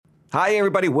Hi,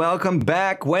 everybody. Welcome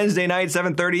back. Wednesday night,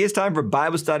 7:30. It's time for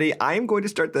Bible study. I am going to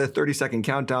start the 30-second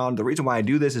countdown. The reason why I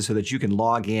do this is so that you can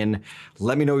log in.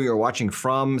 Let me know where you're watching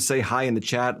from. Say hi in the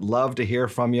chat. Love to hear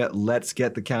from you. Let's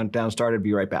get the countdown started.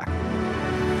 Be right back.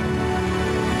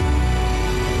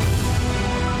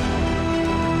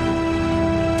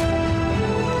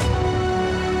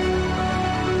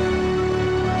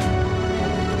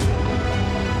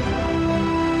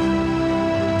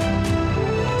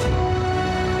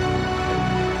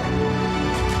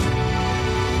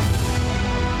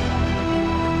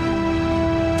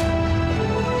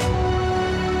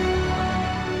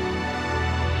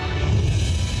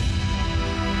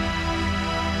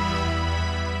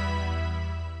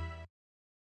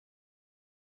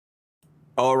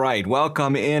 All right,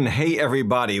 welcome in. Hey,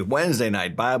 everybody. Wednesday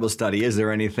night Bible study. Is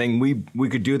there anything we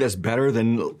could do that's better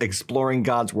than exploring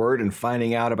God's Word and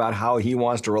finding out about how He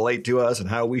wants to relate to us and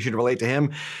how we should relate to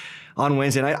Him on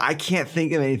Wednesday night? I can't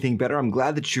think of anything better. I'm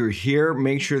glad that you're here.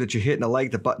 Make sure that you're hitting the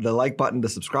like button, the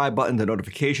subscribe button, the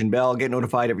notification bell. Get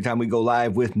notified every time we go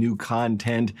live with new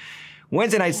content.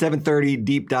 Wednesday night, 7:30,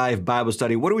 Deep Dive Bible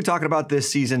Study. What are we talking about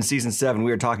this season? Season 7,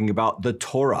 we are talking about the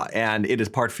Torah, and it is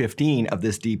part 15 of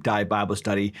this Deep Dive Bible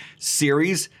Study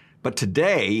series. But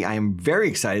today, I am very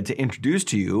excited to introduce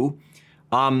to you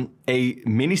a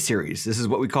mini-series. This is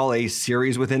what we call a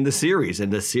series within the series.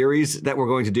 And the series that we're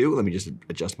going to do, let me just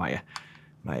adjust my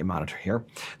monitor here.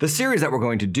 The series that we're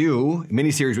going to do,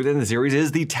 mini-series within the series,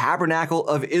 is the Tabernacle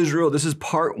of Israel. This is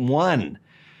part 1.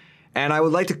 And I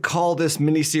would like to call this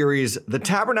mini-series The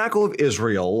Tabernacle of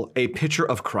Israel, a Picture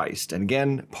of Christ. And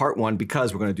again, part 1,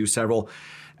 because we're going to do several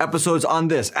episodes on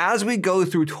this. As we go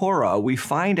through Torah, we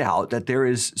find out that there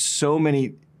is so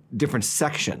many different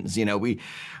sections. You know, we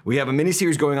have a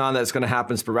mini-series going on that's going to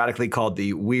happen sporadically called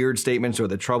the Weird Statements or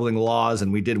the Troubling Laws.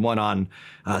 And we did one on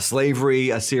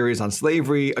slavery, a series on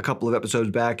slavery a couple of episodes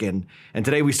back. And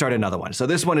today we start another one. So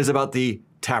this one is about the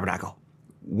tabernacle.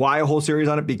 Why a whole series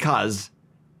on it?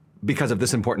 Because of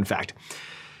this important fact.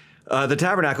 The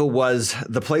tabernacle was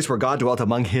the place where God dwelt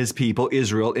among his people,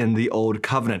 Israel, in the Old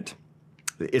Covenant.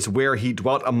 It's where he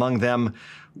dwelt among them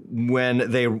when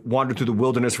they wandered through the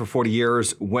wilderness for 40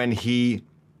 years, when the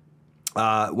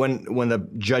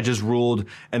judges ruled,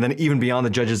 and then even beyond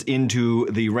the judges into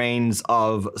the reigns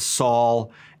of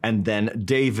Saul and then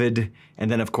David. And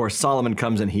then, of course, Solomon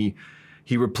comes and he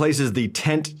replaces the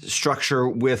tent structure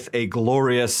with a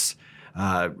glorious,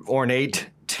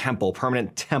 ornate temple,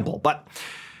 permanent temple. But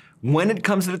when it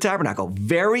comes to the tabernacle,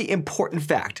 very important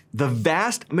fact, the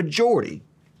vast majority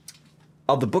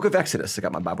of the book of Exodus, I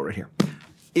got my Bible right here,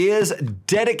 is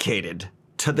dedicated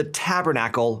to the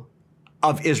tabernacle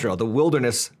of Israel, the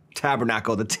wilderness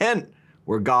tabernacle, the tent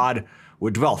where God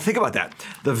would dwell. Think about that.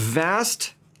 The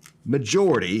vast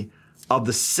majority of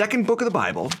the second book of the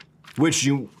Bible, which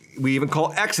we even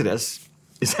call Exodus,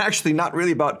 is actually not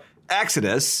really about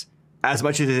Exodus as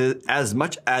much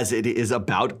as it is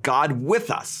about God with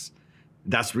us.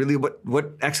 That's really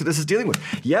what Exodus is dealing with.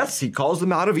 Yes, he calls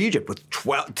them out of Egypt with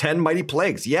 10 mighty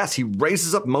plagues. Yes, he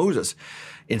raises up Moses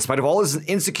in spite of all his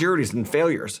insecurities and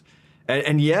failures.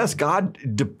 And yes, God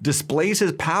displays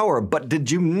his power, but did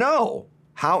you know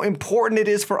how important it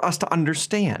is for us to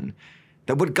understand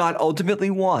that what God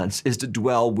ultimately wants is to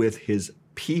dwell with his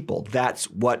people? That's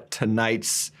what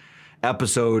tonight's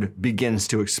episode begins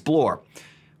to explore.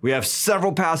 We have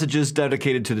several passages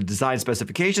dedicated to the design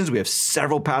specifications. We have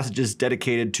several passages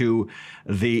dedicated to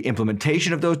the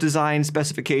implementation of those design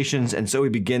specifications. And so we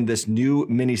begin this new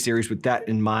mini-series with that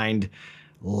in mind.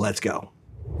 Let's go.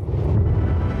 The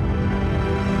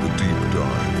Deep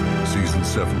Dive, Season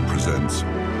 7 presents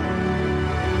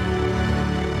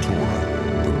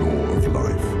Torah, the Law of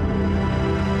Life.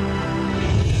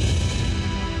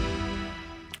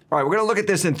 All right, we're going to look at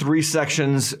this in 3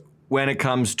 sections when it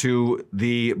comes to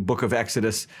the book of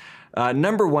Exodus.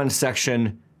 Number 1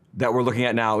 section that we're looking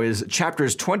at now is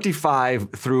chapters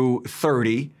 25 through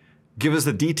 30. Give us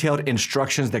the detailed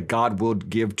instructions that God will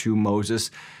give to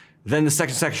Moses. Then the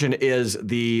second section is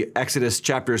the Exodus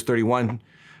chapters 31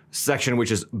 section, which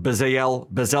is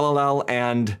Bezalel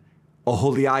and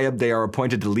Oholiab. They are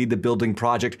appointed to lead the building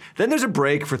project. Then there's a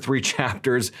break for 3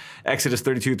 chapters, Exodus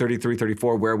 32, 33,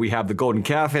 34, where we have the golden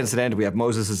calf incident, we have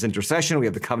Moses' intercession, we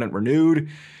have the covenant renewed.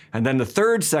 And then the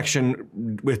third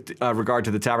section with regard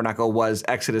to the tabernacle was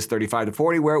Exodus 35 to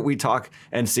 40, where we talk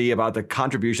and see about the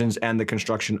contributions and the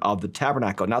construction of the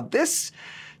tabernacle. Now, this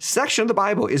section of the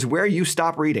Bible is where you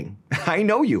stop reading. I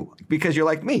know you, because you're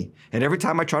like me. And every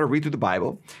time I try to read through the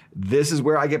Bible, this is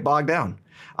where I get bogged down.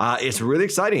 It's really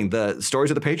exciting. The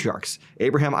stories of the patriarchs,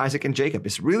 Abraham, Isaac, and Jacob.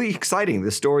 It's really exciting.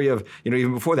 The story of,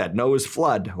 even before that, Noah's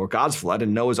flood, or God's flood,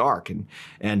 and Noah's ark.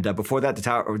 And before that,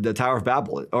 the Tower of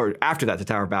Babel, or after that, the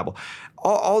Tower of Babel.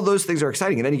 All those things are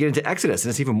exciting. And then you get into Exodus, and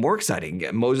it's even more exciting.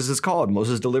 Moses is called.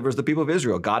 Moses delivers the people of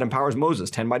Israel. God empowers Moses.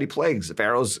 10 mighty plagues.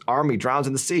 Pharaoh's army drowns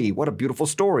in the sea. What a beautiful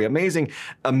story. Amazing,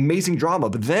 amazing drama.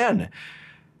 But then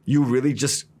you really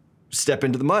just step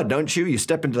into the mud, don't you? You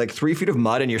step into like 3 feet of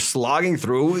mud, and you're slogging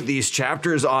through these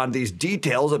chapters on these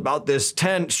details about this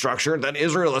tent structure that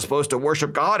Israel is supposed to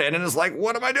worship God in. And it's like,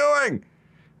 what am I doing?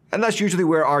 And that's usually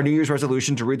where our New Year's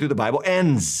resolution to read through the Bible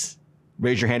ends.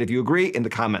 Raise your hand if you agree in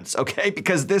the comments, okay?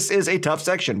 Because this is a tough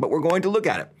section, but we're going to look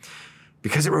at it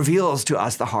because it reveals to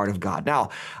us the heart of God. Now,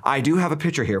 I do have a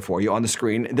picture here for you on the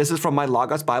screen. This is from my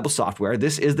Logos Bible software.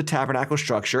 This is the tabernacle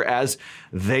structure as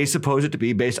they suppose it to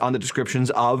be based on the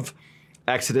descriptions of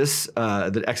Exodus,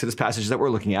 the Exodus passages that we're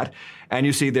looking at. And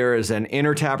you see there is an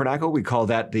inner tabernacle. We call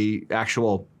that the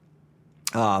actual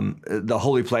the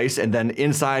holy place, and then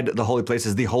inside the holy place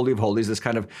is the Holy of Holies, this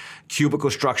kind of cubicle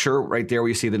structure right there where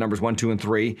you see the numbers 1, 2, and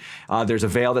 3. There's a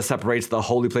veil that separates the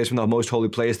holy place from the most holy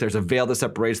place. There's a veil that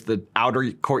separates the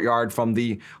outer courtyard from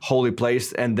the holy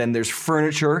place, and then there's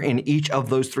furniture in each of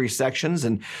those 3 sections.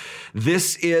 And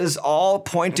this is all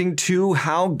pointing to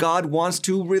how God wants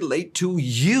to relate to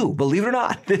you. Believe it or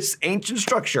not, this ancient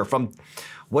structure from,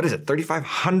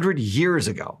 3,500 years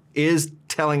ago is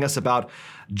telling us about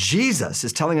Jesus,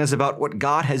 is telling us about what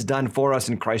God has done for us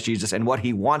in Christ Jesus and what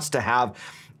he wants to have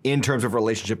in terms of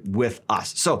relationship with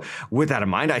us. So with that in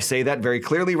mind, I say that very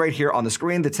clearly right here on the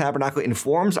screen. The tabernacle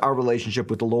informs our relationship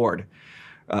with the Lord.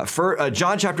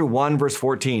 John chapter 1, verse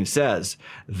 14 says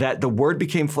that the word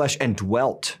became flesh and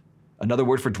dwelt. Another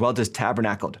word for dwelt is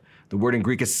tabernacled. The word in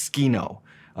Greek is skino.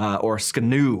 Or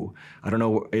skanu. I don't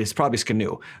know, it's probably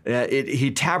skanu.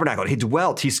 He tabernacled, he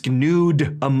dwelt, he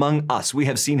skenewed among us. We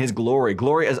have seen his glory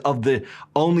as of the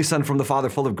only Son from the Father,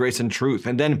 full of grace and truth.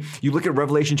 And then you look at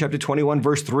Revelation chapter 21,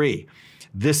 verse 3.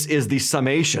 This is the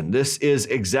summation. This is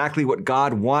exactly what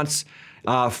God wants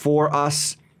for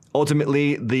us.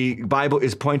 Ultimately, the Bible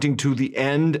is pointing to the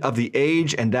end of the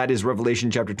age, and that is Revelation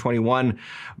chapter 21,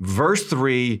 verse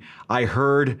 3. I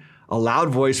heard a loud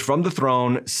voice from the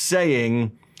throne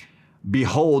saying,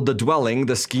 behold, the dwelling,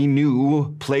 the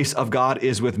skinu place of God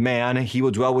is with man. He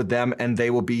will dwell with them, and they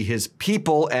will be his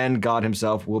people, and God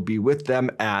himself will be with them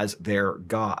as their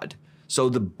God. So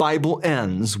the Bible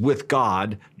ends with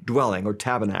God dwelling or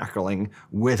tabernacling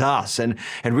with us. And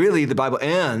really the Bible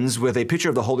ends with a picture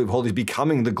of the Holy of Holies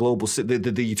becoming the global,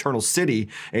 the eternal city,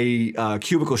 a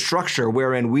cubicle structure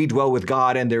wherein we dwell with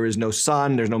God, and there is no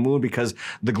sun, there's no moon, because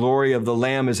the glory of the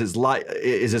Lamb is his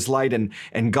light,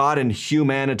 and God and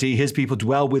humanity, his people,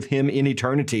 dwell with him in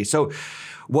eternity. So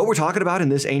what we're talking about in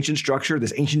this ancient structure,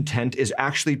 this ancient tent, is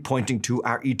actually pointing to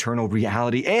our eternal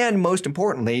reality, and most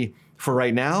importantly, for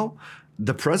right now,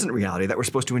 the present reality that we're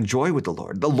supposed to enjoy with the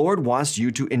Lord. The Lord wants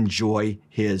you to enjoy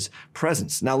his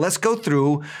presence. Now let's go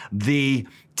through the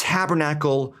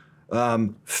tabernacle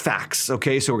facts,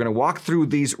 okay? So we're gonna walk through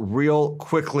these real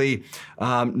quickly.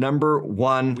 Number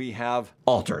 1, we have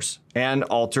altars. And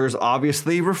altars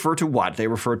obviously refer to what? They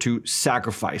refer to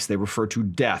sacrifice, they refer to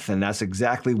death, and that's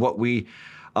exactly what we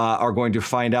are going to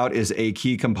find out is a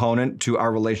key component to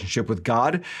our relationship with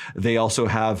God. They also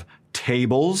have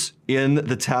tables in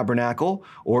the tabernacle,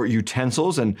 or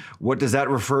utensils. And what does that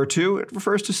refer to? It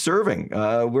refers to serving.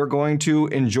 We're going to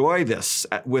enjoy this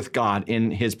with God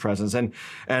in his presence.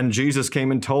 And Jesus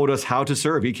came and told us how to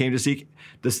serve. He came to seek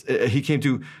this. He came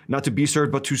to not to be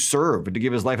served, but to serve, but to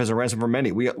give his life as a ransom for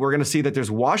many. We're going to see that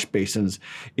there's wash basins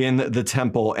in the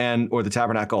temple or the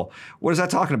tabernacle. What is that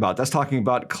talking about? That's talking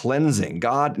about cleansing.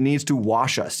 God needs to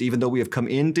wash us. Even though we have come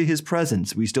into his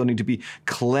presence, we still need to be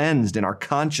cleansed in our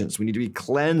conscience. We need to be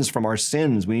cleansed from our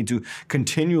sins. We need to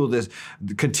continue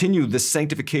this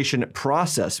sanctification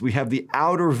process. We have the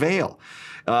outer veil,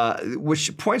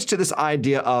 which points to this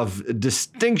idea of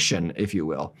distinction, if you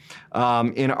will,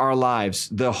 in our lives,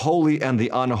 the holy and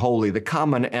the unholy, the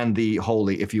common and the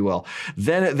holy, if you will.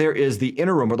 Then there is the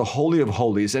inner room, or the Holy of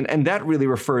Holies, and that really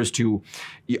refers to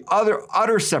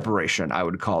utter separation, I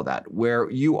would call that, where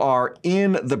you are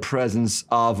in the presence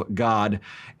of God,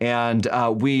 and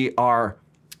we are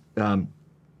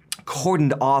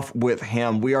cordoned off with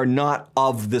him. We are not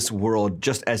of this world,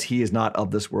 just as he is not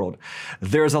of this world.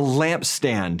 There's a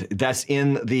lampstand that's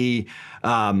in the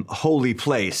holy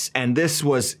place, and this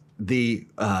was the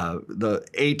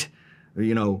 8,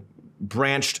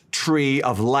 branched tree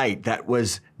of light that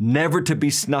was never to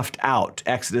be snuffed out.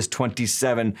 Exodus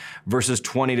 27 verses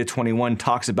 20 to 21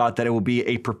 talks about that it will be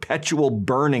a perpetual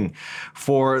burning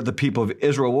for the people of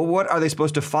Israel. Well, what are they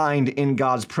supposed to find in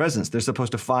God's presence? They're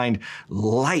supposed to find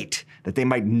light, that they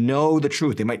might know the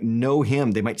truth. They might know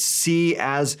him. They might see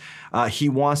as he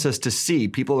wants us to see.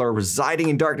 People are residing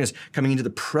in darkness, coming into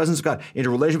the presence of God, into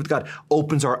relationship with God,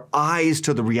 opens our eyes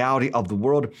to the reality of the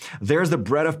world. There's the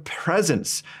bread of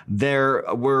presence. There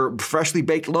were freshly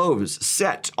baked loaves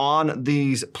set on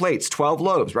these plates, 12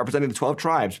 loaves representing the 12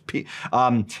 tribes,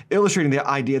 illustrating the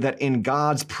idea that in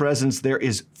God's presence there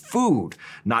is food,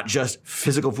 not just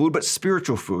physical food, but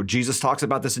spiritual food. Jesus talks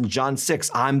about this in John 6.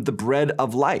 I'm the bread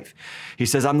of life. He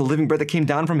says, I'm the living bread that came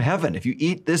down from heaven. If you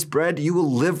eat this bread, you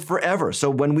will live forever. So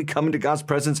when we come into God's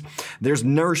presence, there's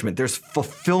nourishment, there's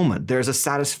fulfillment, there's a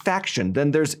satisfaction.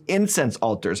 Then there's incense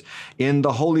altars in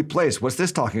the holy place. What's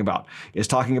this talking about? It's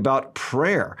talking about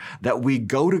prayer, that we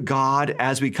go to God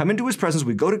as we come into his presence.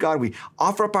 We go to God, we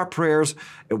offer up our prayers,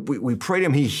 we pray to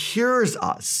him. He hears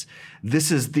us.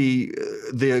 This is the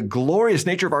glorious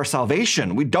nature of our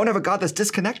salvation. We don't have a God that's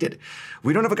disconnected.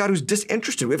 We don't have a God who's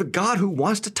disinterested. We have a God who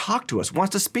wants to talk to us,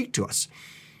 wants to speak to us.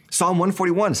 Psalm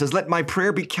 141 says, let my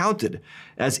prayer be counted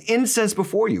as incense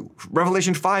before you.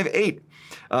 Revelation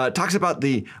 5:8 talks about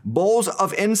the bowls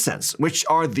of incense, which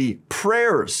are the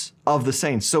prayers of the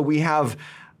saints. So we have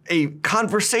a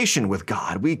conversation with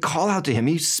God. We call out to him.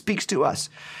 He speaks to us.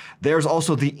 There's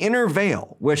also the inner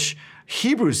veil, which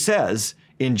Hebrews says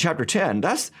in chapter 10,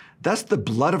 that's the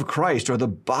blood of Christ, or the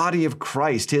body of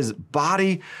Christ. His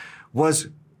body was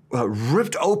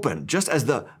ripped open, just as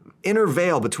the inner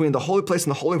veil between the holy place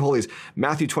and the Holy of Holies,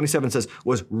 Matthew 27 says,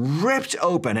 was ripped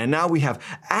open. And now we have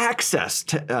access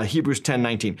to Hebrews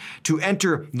 10:19 to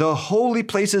enter the holy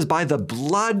places by the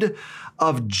blood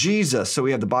of Jesus. So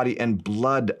we have the body and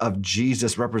blood of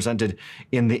Jesus represented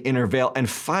in the inner veil. And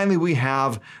finally, we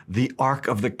have the Ark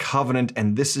of the Covenant.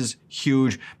 And this is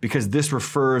huge because this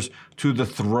refers to the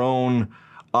throne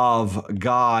of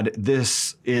God.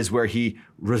 This is where he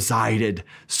resided.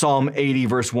 Psalm 80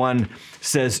 verse 1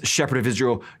 says, Shepherd of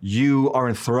Israel, you are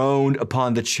enthroned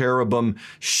upon the cherubim,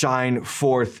 shine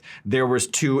forth. There was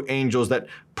two angels that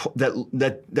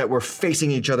were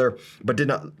facing each other, but did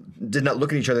not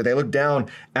look at each other. They looked down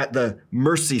at the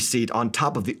mercy seat on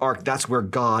top of the ark. That's where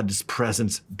God's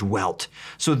presence dwelt.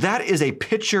 So that is a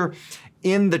picture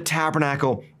in the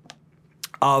tabernacle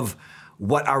of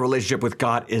what our relationship with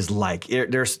God is like.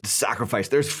 There's sacrifice,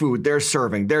 there's food, there's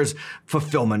serving, there's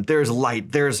fulfillment, there's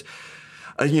light, there's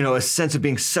a sense of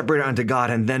being separated unto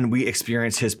God, and then we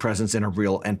experience his presence in a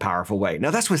real and powerful way. Now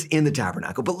that's what's in the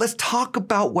tabernacle, but let's talk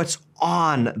about what's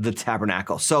on the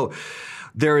tabernacle. So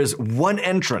there is one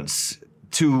entrance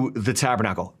to the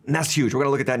tabernacle, and that's huge. We're going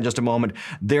to look at that in just a moment.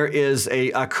 There is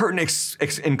a curtain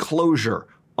enclosure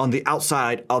on the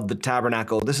outside of the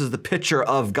tabernacle. This is the picture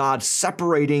of God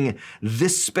separating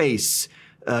this space,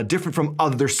 different from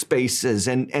other spaces,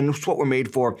 and it's what we're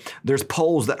made for. There's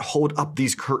poles that hold up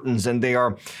these curtains, and they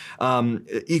are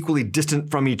equally distant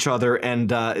from each other, and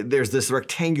there's this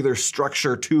rectangular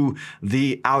structure to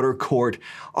the outer court.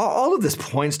 All of this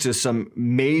points to some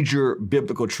major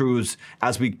biblical truths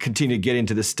as we continue to get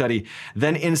into this study.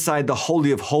 Then inside the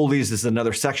Holy of Holies, this is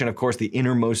another section, of course, the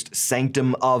innermost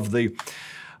sanctum of the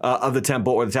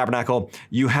temple or the tabernacle.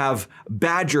 You have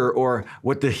badger, or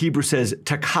what the Hebrew says,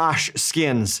 takash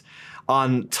skins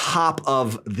on top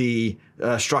of the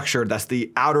structure. That's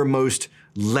the outermost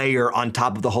layer on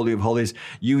top of the Holy of Holies.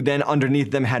 You then underneath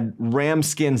them had ram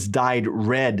skins dyed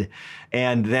red.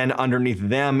 And then underneath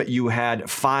them, you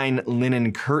had fine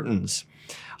linen curtains.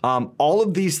 All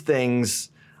of these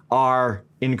things are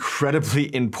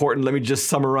incredibly important. Let me just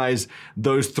summarize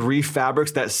those three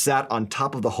fabrics that sat on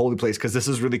top of the holy place, because this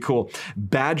is really cool.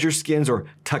 Badger skins, or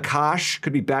takash,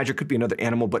 could be badger, could be another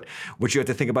animal, but what you have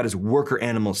to think about is worker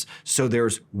animals. So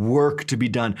there's work to be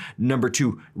done. Number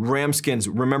two, ram skins.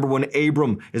 Remember when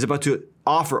Abraham at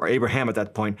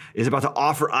that point, is about to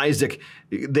offer Isaac,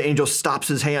 the angel stops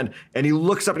his hand and he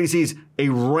looks up and he sees a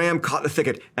ram caught in the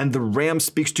thicket, and the ram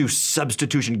speaks to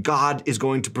substitution. God is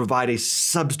going to provide a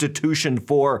substitution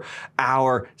for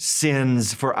our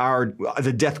sins, for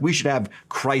the death we should have,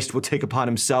 Christ will take upon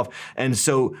himself. And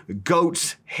so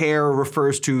goat's hair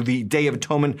refers to the Day of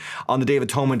Atonement. On the Day of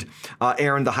Atonement,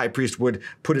 Aaron, the high priest, would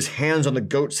put his hands on the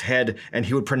goat's head and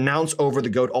he would pronounce over the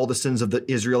goat all the sins of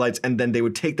the Israelites. And then they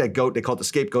would take that goat, they call it the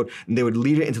scapegoat, and they would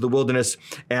lead it into the wilderness.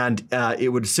 And it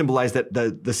would symbolize that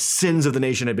the sins of the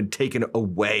nation had been taken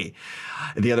away.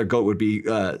 The other goat would be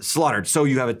slaughtered. So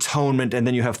you have atonement, and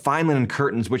then you have fine linen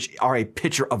curtains, which are a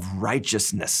picture of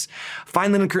righteousness.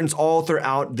 Fine linen curtains all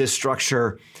throughout this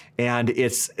structure, And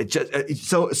it's just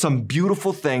so some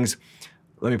beautiful things.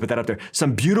 Let me put that up there.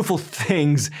 Some beautiful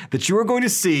things that you are going to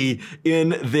see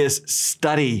in this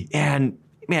study. And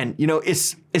man,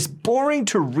 it's boring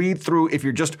to read through if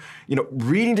you're just,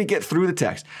 reading to get through the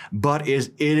text, but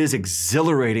it is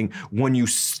exhilarating when you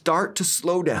start to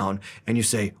slow down and you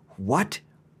say, what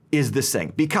is this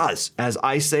saying? Because, as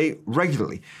I say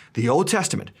regularly, the Old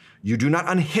Testament, you do not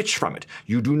unhitch from it.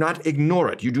 You do not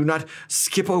ignore it. You do not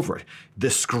skip over it. The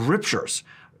scriptures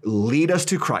lead us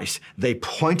to Christ. They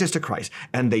point us to Christ,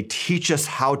 and they teach us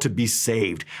how to be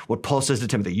saved. What Paul says to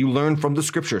Timothy, you learn from the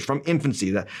scriptures, from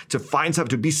infancy, to find something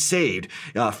to be saved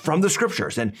from the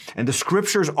scriptures. And the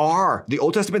scriptures are, the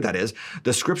Old Testament that is,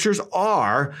 the scriptures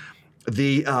are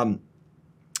the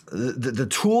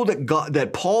tool that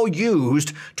Paul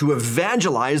used to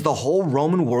evangelize the whole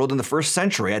Roman world in the first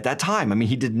century at that time. I mean,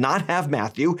 he did not have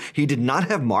Matthew. He did not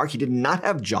have Mark. He did not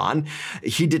have John.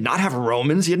 He did not have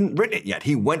Romans. He hadn't written it yet.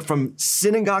 He went from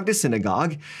synagogue to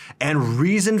synagogue and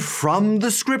reasoned from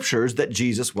the scriptures that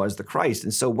Jesus was the Christ.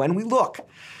 And so when we look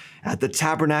at the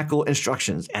tabernacle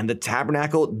instructions and the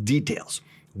tabernacle details,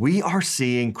 we are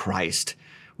seeing Christ.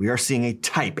 We are seeing a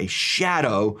type, a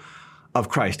shadow of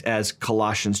Christ, as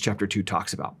Colossians chapter 2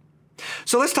 talks about.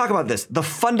 So let's talk about this, the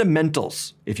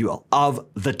fundamentals, if you will, of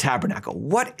the tabernacle.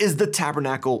 What is the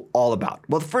tabernacle all about?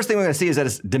 Well, the first thing we're going to see is that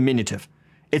it's diminutive.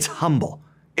 It's humble.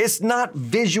 It's not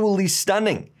visually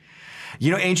stunning.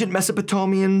 Ancient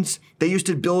Mesopotamians, they used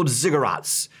to build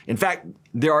ziggurats. In fact,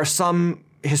 there are some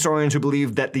historians who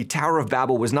believe that the Tower of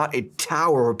Babel was not a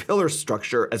tower or pillar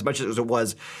structure as much as it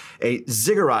was a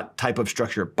ziggurat type of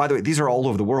structure. By the way, these are all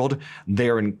over the world. They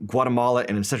are in Guatemala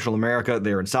and in Central America.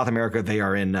 They are in South America. They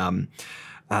are in the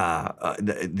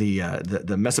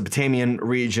Mesopotamian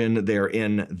region. They're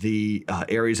in the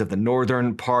areas of the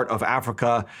northern part of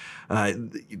Africa,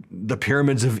 the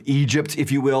pyramids of Egypt,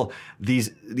 if you will.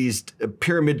 These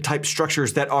pyramid type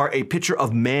structures that are a picture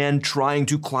of man trying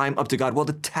to climb up to God. Well,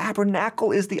 the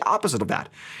tabernacle is the opposite of that.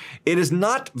 It is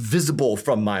not visible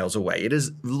from miles away. It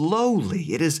is lowly.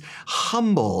 It is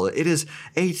humble. It is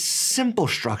a simple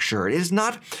structure. It is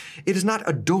not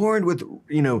adorned with,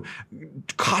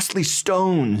 costly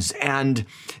stones and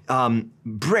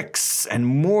bricks and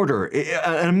mortar.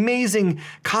 An amazing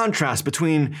contrast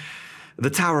between the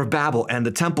Tower of Babel and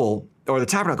the temple or the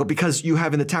tabernacle, because you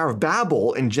have in the Tower of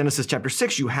Babel in Genesis chapter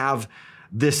 6, you have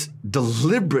this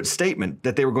deliberate statement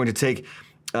that they were going to take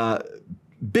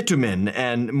bitumen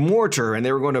and mortar, and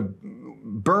they were going to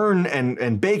burn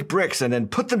and bake bricks and then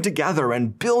put them together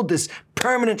and build this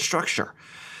permanent structure.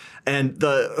 And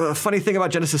the funny thing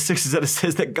about Genesis 6 is that it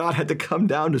says that God had to come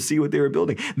down to see what they were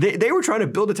building. They were trying to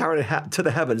build a tower to the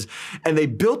heavens, and they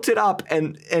built it up,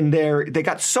 and they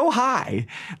got so high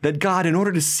that God, in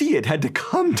order to see it, had to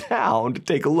come down to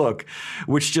take a look,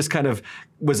 which just kind of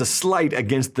was a slight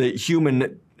against the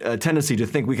human tendency to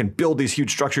think we can build these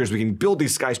huge structures, we can build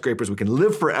these skyscrapers, we can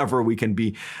live forever, we can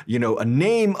be, a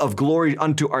name of glory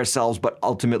unto ourselves, but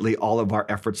ultimately all of our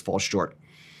efforts fall short.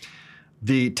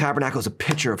 The tabernacle is a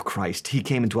picture of Christ. He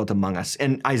came and dwelt among us.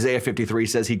 And Isaiah 53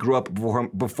 says he grew up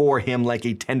before him like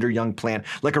a tender young plant,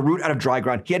 like a root out of dry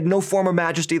ground. He had no form or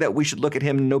majesty that we should look at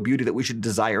him, no beauty that we should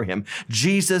desire him.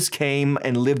 Jesus came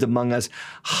and lived among us,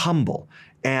 humble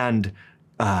and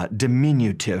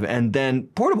diminutive, and then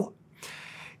portable.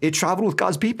 It traveled with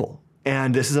God's people.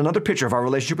 And this is another picture of our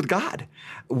relationship with God.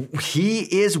 He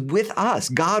is with us,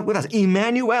 God with us.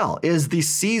 Emmanuel is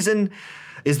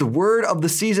the word of the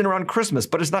season around Christmas,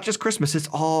 but it's not just Christmas, it's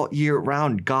all year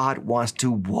round. God wants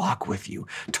to walk with you,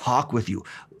 talk with you,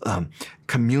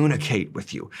 communicate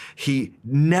with you. He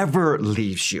never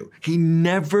leaves you. He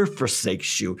never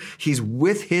forsakes you. He's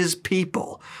with his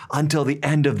people until the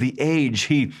end of the age.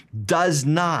 He does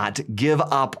not give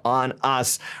up on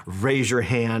us. Raise your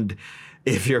hand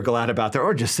if you're glad about that,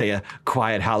 or just say a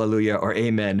quiet hallelujah or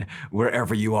amen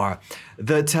wherever you are.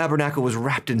 The tabernacle was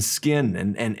wrapped in skin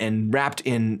and wrapped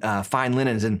in fine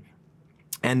linens, and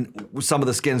some of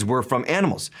the skins were from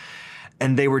animals.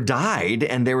 And they were dyed,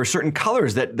 and there were certain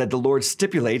colors that the Lord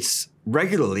stipulates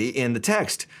regularly in the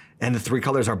text. And the three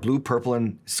colors are blue, purple,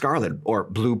 and scarlet, or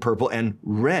blue, purple, and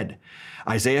red.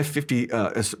 Isaiah 50,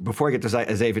 before I get to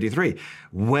Isaiah 53,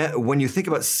 when you think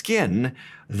about skin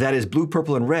that is blue,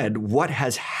 purple, and red, what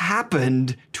has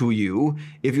happened to you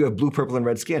if you have blue, purple, and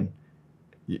red skin?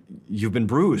 You've been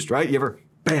bruised, right? You ever,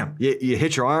 bam, you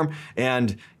hit your arm,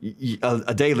 and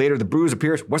a day later the bruise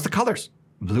appears. What's the colors?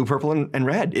 Blue, purple, and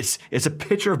red. It's a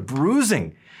picture of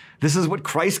bruising. This is what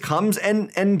Christ comes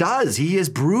and does. He is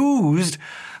bruised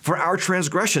for our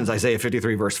transgressions, Isaiah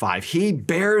 53, verse 5. He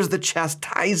bears the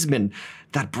chastisement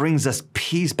that brings us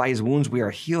peace. By his wounds we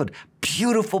are healed.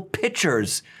 beautiful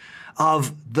pictures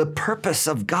of the purpose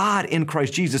of God in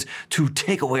Christ Jesus to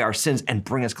take away our sins and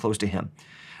bring us close to him.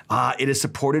 It is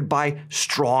supported by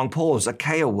strong poles,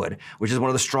 acacia wood, which is one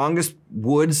of the strongest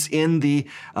woods in the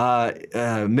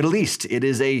Middle East. It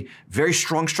is a very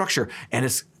strong structure, and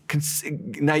it's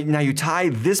now you tie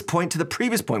this point to the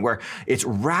previous point where it's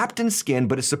wrapped in skin,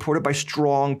 but it's supported by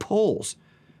strong poles.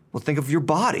 Well, think of your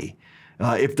body.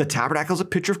 If the tabernacle is a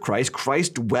picture of Christ,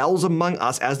 Christ dwells among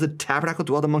us as the tabernacle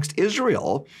dwelled amongst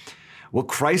Israel. Well,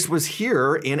 Christ was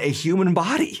here in a human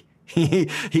body. He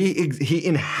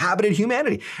inhabited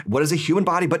humanity. What is a human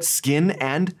body but skin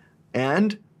and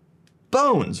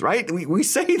bones, right? We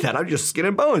say that, I'm just skin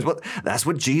and bones. Well, that's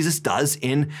what Jesus does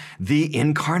in the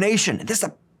incarnation. This is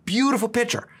a beautiful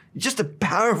picture, just a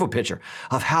powerful picture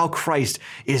of how Christ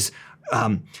is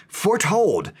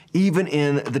foretold even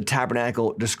in the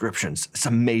tabernacle descriptions. It's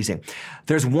amazing.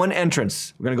 There's one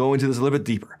entrance. We're going to go into this a little bit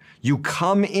deeper. You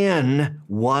come in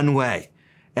one way.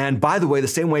 And by the way, the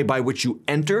same way by which you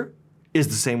enter is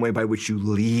the same way by which you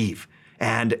leave.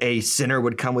 And a sinner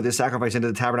would come with his sacrifice into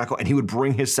the tabernacle, and he would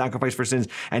bring his sacrifice for sins,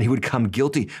 and he would come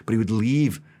guilty, but he would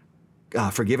leave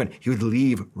forgiven. He would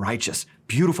leave righteous.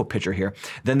 Beautiful picture here.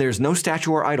 Then there's no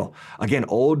statue or idol. Again,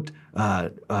 old,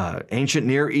 ancient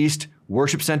Near East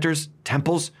worship centers,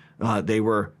 temples, they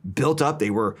were built up. They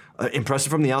were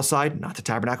impressive from the outside, not the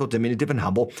tabernacle, diminutive and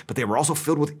humble, but they were also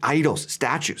filled with idols,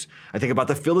 statues. I think about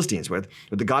the Philistines with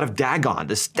the god of Dagon,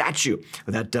 the statue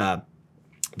that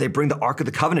they bring the Ark of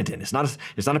the Covenant in. It's not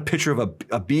a picture of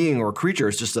a being or a creature.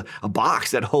 It's just a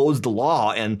box that holds the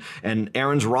law and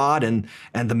Aaron's rod and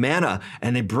the manna,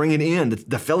 and they bring it in.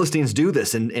 The Philistines do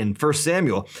this in 1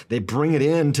 Samuel. They bring it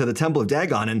in to the temple of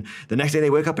Dagon, and the next day they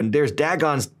wake up and there's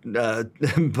Dagon's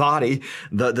body.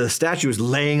 The statue is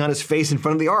laying on his face in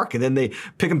front of the Ark, and then they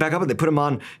pick him back up and they put him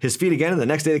on his feet again, and the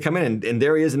next day they come in and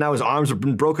there he is, and now his arms have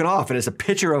been broken off, and it's a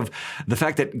picture of the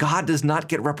fact that God does not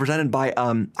get represented by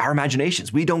our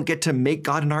imaginations. We don't get to make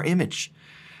God in our image.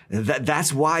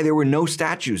 That's why there were no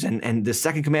statues, and the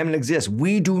second commandment exists.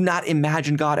 We do not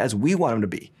imagine God as we want him to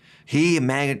be. He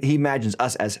imagines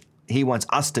us as he wants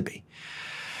us to be.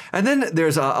 And then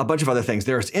there's a bunch of other things.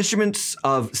 There's instruments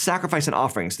of sacrifice and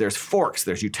offerings. There's forks,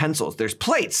 there's utensils, there's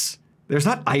plates. There's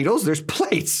not idols, there's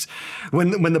plates.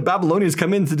 When the Babylonians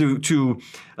come in to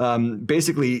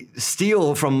basically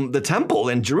steal from the temple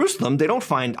in Jerusalem, they don't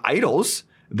find idols,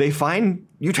 they find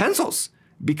utensils.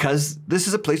 Because this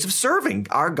is a place of serving.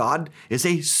 Our God is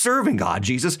a serving God.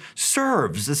 Jesus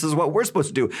serves. This is what we're supposed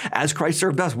to do. As Christ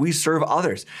served us, we serve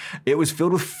others. It was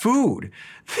filled with food.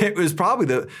 It was probably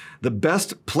the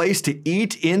best place to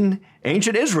eat in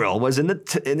ancient Israel was in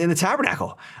the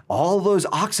tabernacle. All those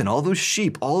oxen, all those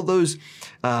sheep, all those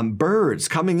birds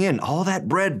coming in, all that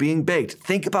bread being baked.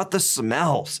 Think about the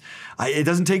smells. It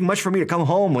doesn't take much for me to come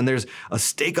home when there's a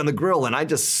steak on the grill and I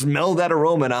just smell that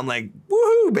aroma and I'm like,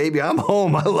 woohoo, baby, I'm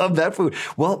home. I love that food.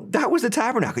 Well, that was the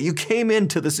tabernacle. You came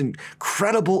into this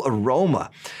incredible aroma.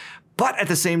 But at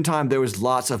the same time, there was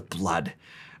lots of blood.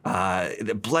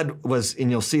 The blood was,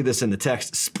 and you'll see this in the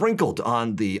text, sprinkled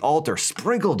on the altar,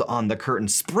 sprinkled on the curtain,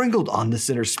 sprinkled on the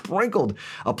sinner, sprinkled,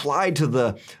 applied to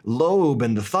the lobe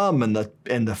and the thumb and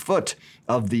the foot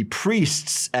of the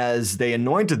priests as they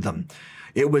anointed them.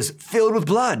 It was filled with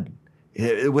blood.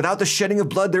 Without the shedding of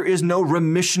blood, there is no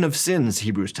remission of sins,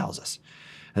 Hebrews tells us.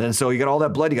 And then so you get all that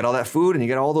blood, you get all that food, and you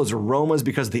get all those aromas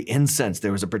because of the incense.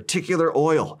 There was a particular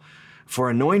oil for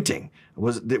anointing,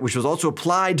 which was also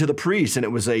applied to the priest, and it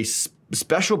was a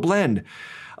special blend,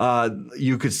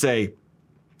 you could say,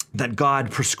 that God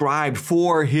prescribed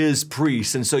for his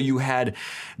priests. And so you had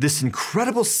this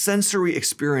incredible sensory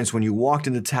experience when you walked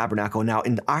into the tabernacle. Now,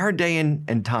 in our day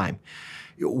and time,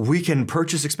 we can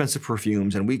purchase expensive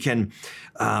perfumes and we can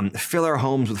fill our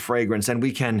homes with fragrance and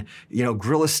we can,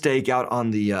 grill a steak out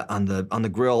on the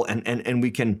grill and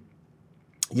we can,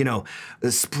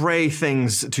 spray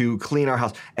things to clean our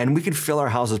house. And we can fill our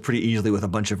houses pretty easily with a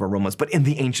bunch of aromas. But in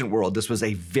the ancient world, this was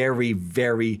a very,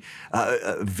 very,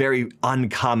 very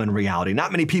uncommon reality.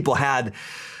 Not many people had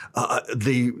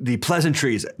the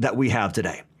pleasantries that we have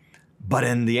today. But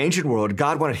in the ancient world,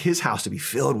 God wanted his house to be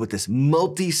filled with this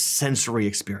multi-sensory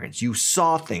experience. You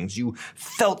saw things, you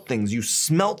felt things, you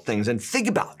smelt things, and think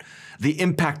about the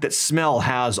impact that smell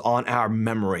has on our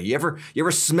memory. You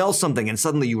ever smell something and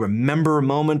suddenly you remember a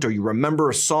moment or you remember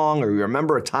a song or you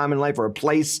remember a time in life or a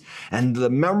place and the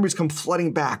memories come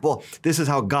flooding back? Well, this is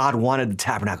how God wanted the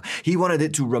tabernacle. He wanted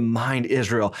it to remind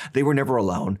Israel they were never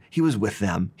alone. He was with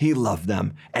them. He loved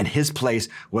them. And his place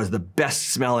was the best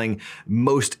smelling,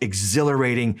 most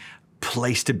exhilarating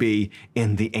place to be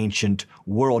in the ancient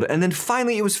world. And then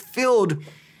finally, it was filled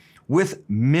with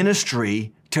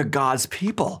ministry to God's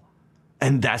people.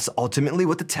 And that's ultimately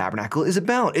what the tabernacle is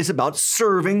about. It's about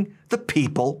serving the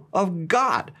people of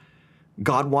God.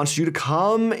 God wants you to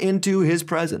come into his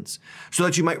presence so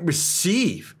that you might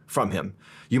receive from him.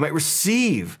 You might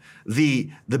receive the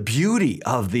beauty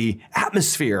of the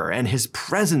atmosphere and his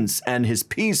presence and his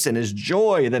peace and his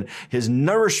joy and then his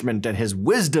nourishment and his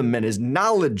wisdom and his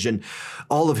knowledge and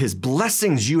all of his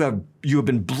blessings. You have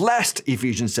been blessed,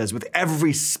 Ephesians says, with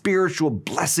every spiritual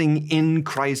blessing in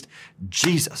Christ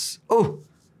Jesus. Oh,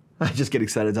 I just get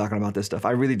excited talking about this stuff.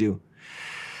 I really do.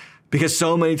 Because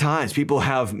so many times people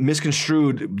have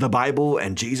misconstrued the Bible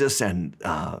and Jesus and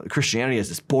Christianity as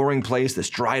this boring place, this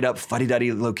dried up,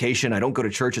 fuddy-duddy location. I don't go to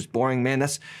church, it's boring. Man,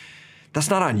 that's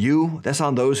not on you. That's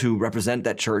on those who represent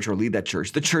that church or lead that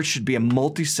church. The church should be a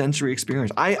multi-sensory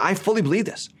experience. I fully believe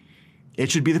this. It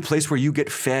should be the place where you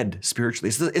get fed spiritually.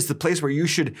 It's the place where you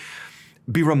should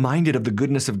be reminded of the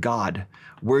goodness of God,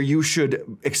 where you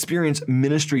should experience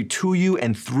ministry to you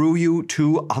and through you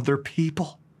to other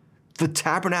people. The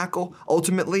tabernacle,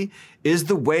 ultimately, is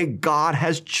the way God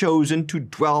has chosen to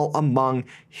dwell among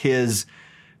his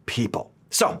people.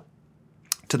 So,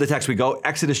 to the text we go,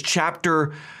 Exodus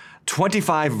chapter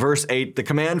 25, verse 8, the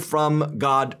command from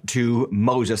God to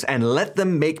Moses, and let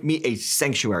them make me a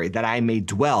sanctuary that I may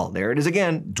dwell, there it is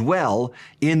again, dwell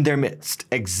in their midst.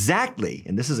 Exactly,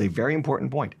 and this is a very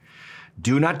important point,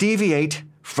 do not deviate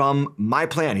from my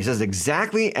plan. He says,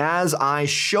 exactly as I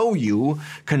show you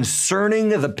concerning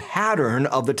the pattern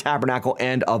of the tabernacle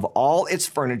and of all its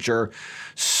furniture,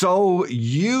 so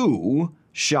you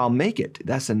shall make it.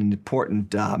 That's an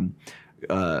important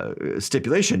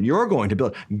stipulation. You're going to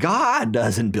build it. God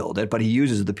doesn't build it, but he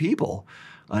uses the people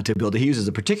to build it. He uses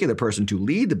a particular person to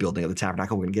lead the building of the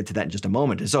tabernacle. We're going to get to that in just a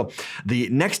moment. And so the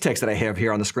next text that I have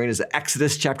here on the screen is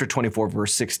Exodus chapter 24,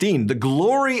 verse 16. The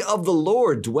glory of the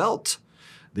Lord dwelt.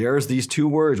 There's these two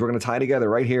words we're going to tie together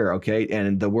right here, okay?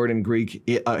 And the word in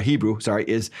Hebrew,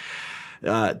 is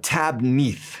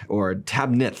tabnith or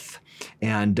tabnith.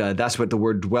 And that's what the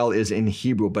word dwell is in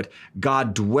Hebrew. But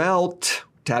God dwelt,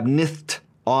 tabnith,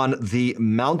 on the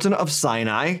mountain of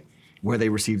Sinai, where they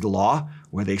received the law,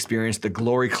 where they experienced the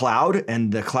glory cloud,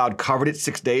 and the cloud covered it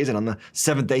 6 days. And on the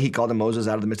seventh day, he called Moses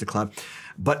out of the midst of the cloud.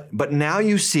 But now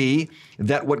you see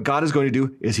that what God is going to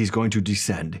do is he's going to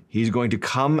descend. He's going to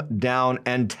come down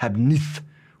and tabnith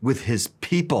with his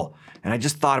people. And I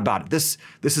just thought about it. This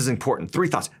is important. 3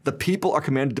 thoughts. The people are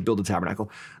commanded to build a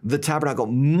tabernacle. The tabernacle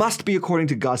must be according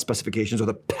to God's specifications or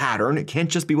the pattern. It can't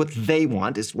just be what they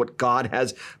want. It's what God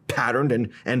has patterned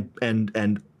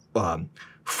and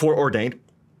foreordained.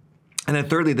 And then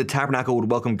thirdly, the tabernacle would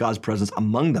welcome God's presence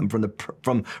among them from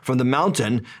the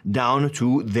mountain down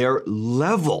to their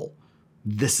level.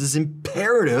 This is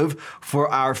imperative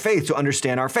for our faith, to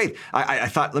understand our faith. I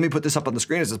thought, let me put this up on the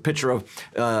screen. It's a picture of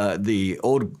the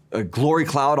old glory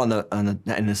cloud on the,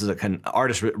 and this is an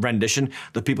artist rendition.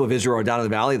 The people of Israel are down in the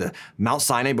valley, the Mount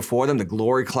Sinai before them, the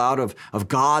glory cloud of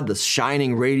God, the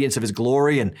shining radiance of his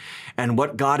glory. And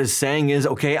what God is saying is,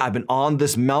 okay, I've been on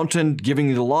this mountain giving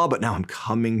you the law, but now I'm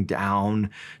coming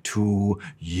down to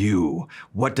you.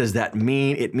 What does that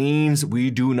mean? It means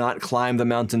we do not climb the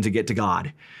mountain to get to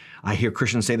God. I hear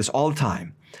Christians say this all the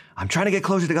time. I'm trying to get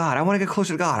closer to God. I want to get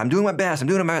closer to God. I'm doing my best. I'm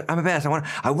doing my best.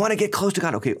 I want to get close to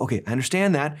God. Okay, I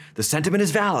understand that. The sentiment is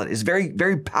valid. It's very,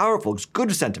 very powerful. It's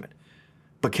good sentiment.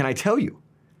 But can I tell you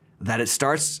that it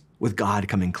starts with God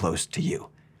coming close to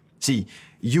you? See,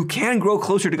 you can grow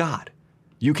closer to God.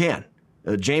 You can.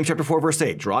 James chapter 4, verse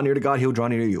 8, draw near to God, he'll draw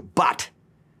near to you. But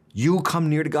you come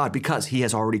near to God because he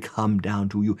has already come down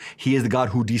to you. He is the God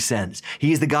who descends.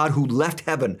 He is the God who left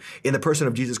heaven in the person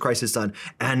of Jesus Christ, his son,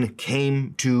 and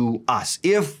came to us.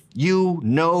 If you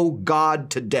know God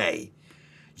today,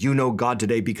 you know God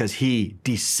today because he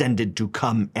descended to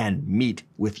come and meet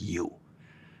with you.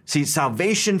 See,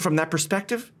 salvation from that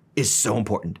perspective is so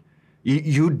important.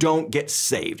 You don't get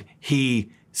saved.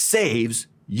 He saves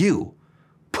you.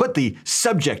 Put the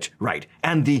subject right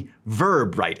and the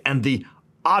verb right and the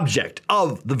object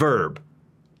of the verb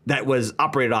that was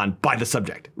operated on by the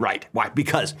subject. Right. Why?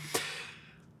 Because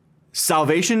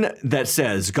salvation that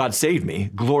says God saved me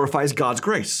glorifies God's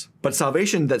grace. But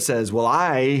salvation that says, well,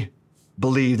 I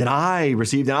believed and I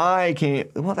received and I came,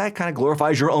 well, that kind of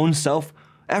glorifies your own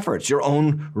self-efforts, your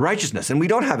own righteousness. And we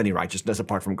don't have any righteousness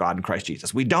apart from God in Christ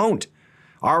Jesus. We don't.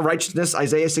 Our righteousness,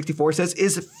 Isaiah 64 says,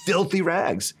 is filthy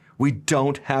rags. We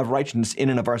don't have righteousness in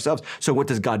and of ourselves. So what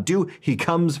does God do? He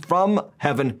comes from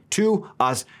heaven to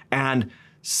us and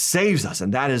saves us.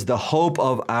 And that is the hope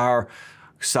of our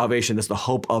salvation. That's the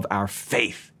hope of our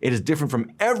faith. It is different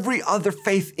from every other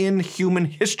faith in human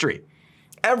history.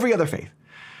 Every other faith.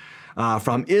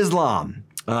 from Islam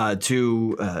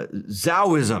to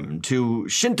Taoism to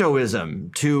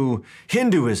Shintoism to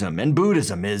Hinduism and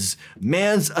Buddhism, is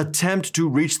man's attempt to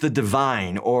reach the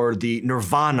divine or the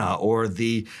nirvana or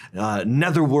the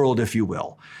netherworld, if you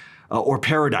will, or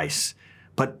paradise.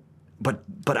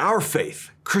 But our faith,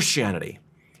 Christianity,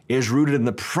 is rooted in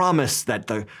the promise that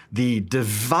the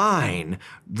divine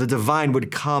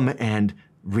would come and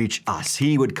reach us.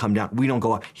 He would come down. We don't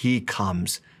go up. He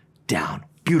comes down.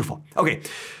 Beautiful. Okay.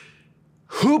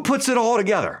 Who puts it all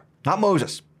together? Not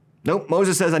Moses. Nope.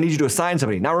 Moses says, I need you to assign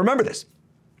somebody. Now remember this.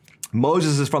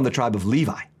 Moses is from the tribe of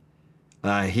Levi.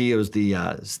 He was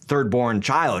the third-born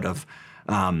child of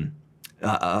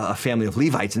a family of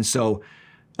Levites. And so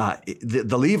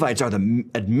the Levites are the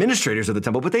administrators of the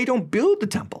temple, but they don't build the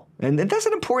temple. And that's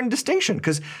an important distinction,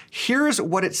 because here's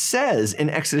what it says in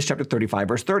Exodus chapter 35,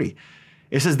 verse 30.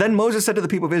 It says, then Moses said to the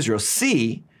people of Israel,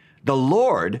 see, the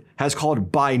Lord has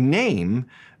called by name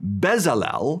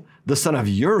Bezalel, the son of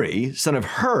Uri, son of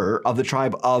Hur, of the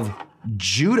tribe of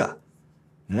Judah.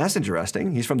 And that's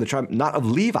interesting. He's from the tribe, not of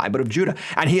Levi, but of Judah.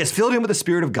 And he has filled him with the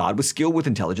Spirit of God, with skill, with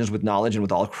intelligence, with knowledge, and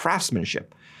with all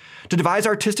craftsmanship, to devise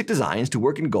artistic designs, to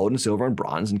work in gold and silver and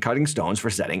bronze, and cutting stones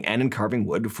for setting, and in carving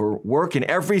wood, for work in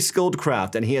every skilled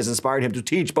craft. And he has inspired him to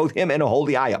teach both him and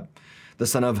Aholiab, the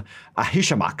son of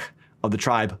Ahishamach, of the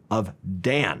tribe of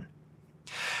Dan.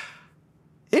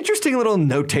 Interesting little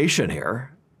notation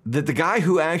here, that the guy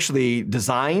who actually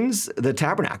designs the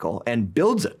tabernacle and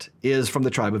builds it is from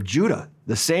the tribe of Judah,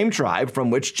 the same tribe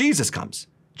from which Jesus comes.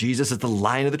 Jesus is the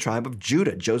Lion of the tribe of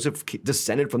Judah. Joseph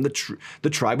descended from the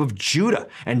tribe of Judah.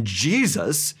 And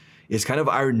Jesus is kind of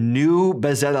our new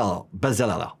Bezalel,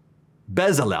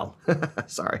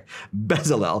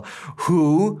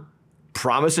 who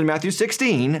promised in Matthew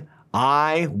 16,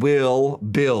 I will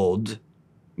build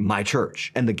my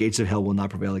church, and the gates of hell will not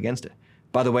prevail against it.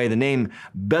 By the way, the name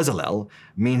Bezalel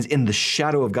means in the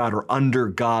shadow of God, or under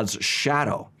God's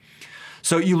shadow.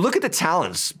 So you look at the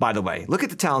talents, by the way, look at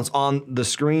the talents on the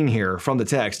screen here from the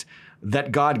text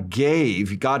that God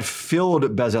gave. God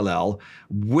filled Bezalel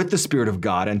with the Spirit of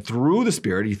God, and through the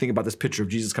Spirit, you think about this picture of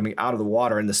Jesus coming out of the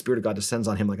water, and the Spirit of God descends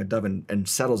on him like a dove and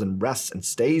settles and rests and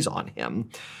stays on him.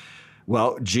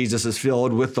 Well, Jesus is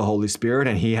filled with the Holy Spirit,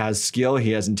 and he has skill,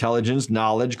 he has intelligence,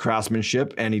 knowledge,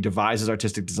 craftsmanship, and he devises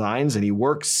artistic designs, and he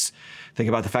works. Think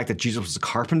about the fact that Jesus was a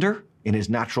carpenter in his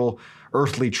natural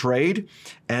earthly trade.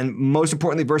 And most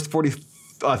importantly, verse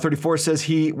 34 says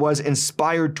he was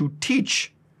inspired to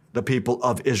teach the people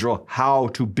of Israel how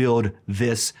to build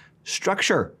this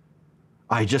structure.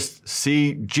 I just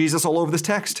see Jesus all over this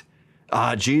text.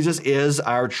 Jesus is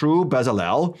our true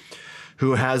Bezalel,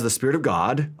 who has the Spirit of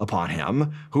God upon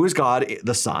him, who is God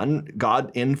the Son, God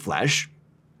in flesh,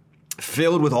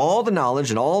 filled with all the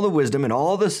knowledge and all the wisdom and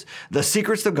all the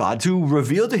secrets of God to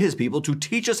reveal to his people, to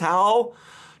teach us how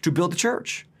to build the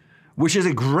church, which is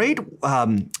a great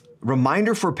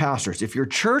reminder for pastors. If your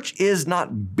church is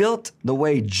not built the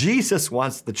way Jesus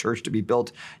wants the church to be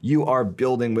built, you are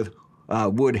building with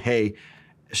wood, hay,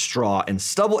 straw, and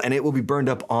stubble, and it will be burned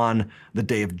up on the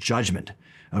day of judgment.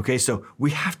 Okay, so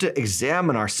we have to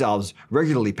examine ourselves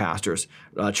regularly, pastors,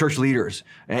 church leaders,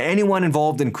 anyone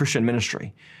involved in Christian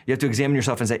ministry. You have to examine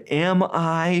yourself and say, am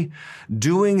I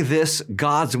doing this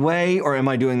God's way, or am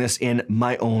I doing this in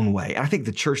my own way? And I think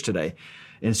the church today,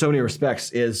 in so many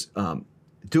respects, is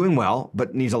doing well,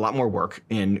 but needs a lot more work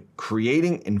in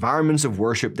creating environments of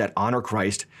worship that honor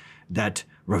Christ, that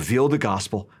reveal the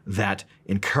gospel, that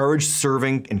encourage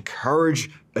serving,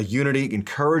 encourage a unity,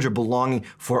 encourage a belonging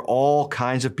for all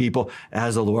kinds of people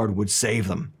as the Lord would save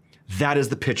them. That is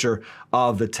the picture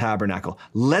of the tabernacle.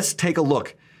 Let's take a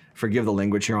look. Forgive the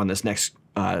language here on this next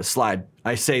slide.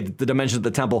 I say the dimensions of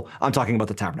the temple. I'm talking about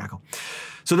the tabernacle.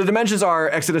 So the dimensions are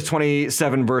Exodus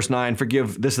 27, verse 9.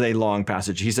 Forgive, this is a long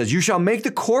passage. He says, you shall make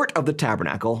the court of the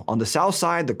tabernacle. On the south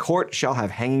side, the court shall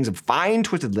have hangings of fine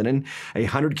twisted linen,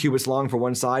 100 cubits long for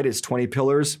one side. It's 20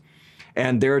 pillars.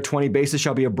 And their 20 bases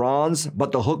shall be of bronze,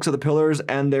 but the hooks of the pillars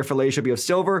and their fillets shall be of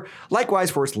silver.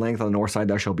 Likewise, for its length on the north side,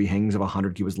 there shall be hangings of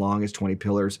 100 cubits long. It's 20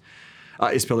 pillars.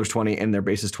 Its pillars 20, and their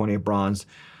bases 20 of bronze.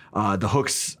 The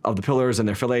hooks of the pillars and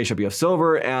their fillets shall be of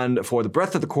silver, and for the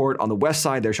breadth of the court on the west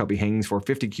side there shall be hangings for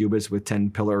 50 cubits with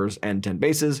 10 pillars and 10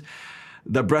 bases.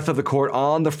 The breadth of the court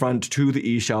on the front to the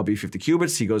east shall be 50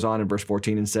 cubits. He goes on in verse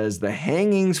 14 and says, the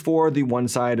hangings for the one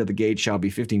side of the gate shall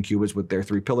be 15 cubits with their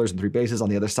 3 pillars and 3 bases. On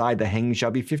the other side, the hangings shall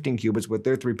be 15 cubits with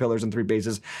their 3 pillars and 3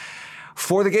 bases.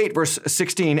 For the gate, verse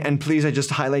 16, and please, I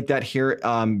just highlight that here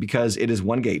because it is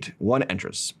one gate, one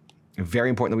entrance. Very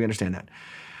important that we understand that.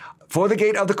 For the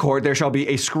gate of the court, there shall be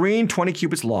a screen 20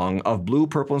 cubits long of blue,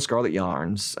 purple, and scarlet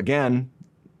yarns. Again,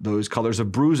 those colors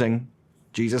of bruising.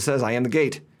 Jesus says, I am the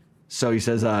gate. So he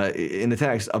says in the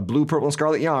text, of blue, purple, and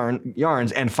scarlet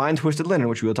yarns and fine twisted linen,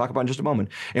 which we will talk about in just a moment,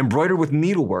 embroidered with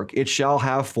needlework. It shall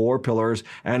have 4 pillars,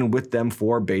 and with them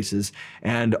 4 bases.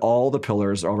 And all the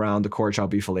pillars around the court shall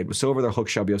be filleted with silver. Their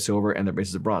hooks shall be of silver, and their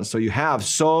bases of bronze. So you have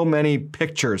so many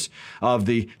pictures of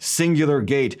the singular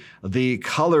gate, the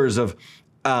colors of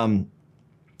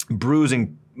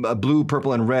bruising, blue,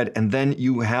 purple, and red, and then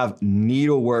you have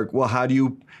needlework. Well, how do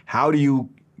you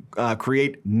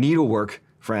create needlework,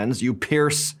 friends? You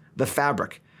pierce the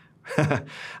fabric.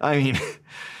 I mean,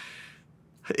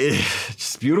 it's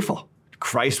just beautiful.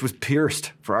 Christ was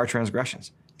pierced for our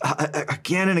transgressions.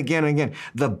 Again and again and again,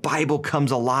 the Bible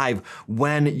comes alive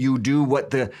when you do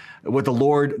what the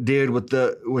Lord did with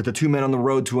the 2 men on the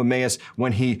road to Emmaus,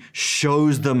 when he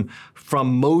shows them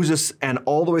from Moses and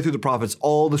all the way through the prophets,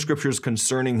 all the scriptures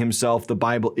concerning himself. The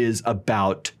Bible is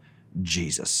about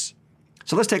Jesus.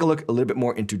 So let's take a look a little bit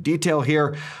more into detail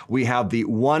here. We have the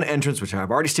one entrance, which I've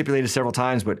already stipulated several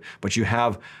times, but you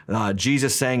have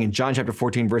Jesus saying in John chapter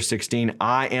 14, verse 16,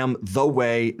 I am the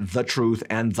way, the truth,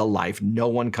 and the life. No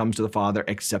one comes to the Father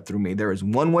except through me. There is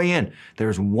one way in. There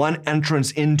is one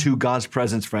entrance into God's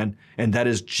presence, friend, and that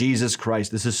is Jesus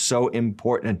Christ. This is so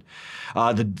important.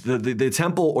 The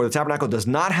temple or the tabernacle does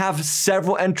not have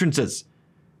several entrances.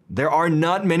 There are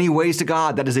not many ways to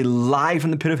God. That is a lie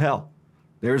from the pit of hell.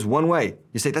 There's one way.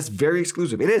 You say, that's very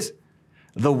exclusive. It is.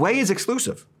 The way is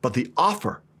exclusive, but the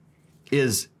offer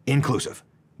is inclusive.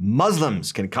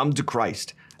 Muslims can come to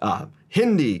Christ.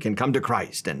 Hindi can come to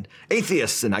Christ, and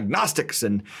atheists and agnostics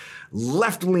and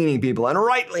left-leaning people and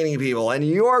right-leaning people and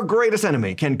your greatest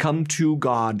enemy can come to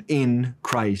God in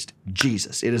Christ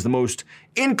Jesus. It is the most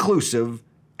inclusive,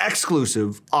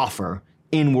 exclusive offer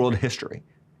in world history.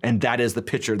 And that is the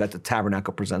picture that the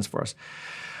tabernacle presents for us.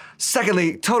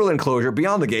 Secondly, total enclosure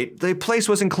beyond the gate. The place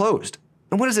was enclosed.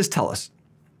 And what does this tell us?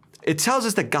 It tells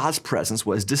us that God's presence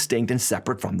was distinct and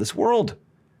separate from this world.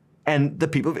 And the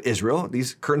people of Israel,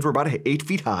 these curtains were about 8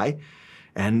 feet high,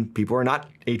 and people are not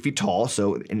 8 feet tall.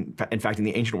 So in fact, in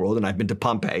the ancient world, and I've been to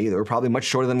Pompeii, they were probably much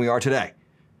shorter than we are today.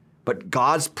 But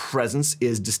God's presence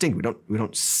is distinct. We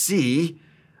don't see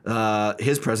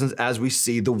his presence as we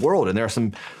see the world. And there are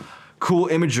some cool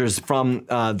images from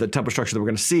the temple structure that we're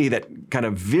going to see that kind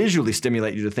of visually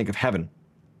stimulate you to think of heaven.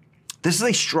 This is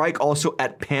a strike also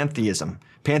at pantheism.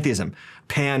 Pantheism,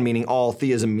 pan meaning all,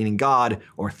 theism meaning God,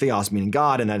 or theos meaning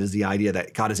God, and that is the idea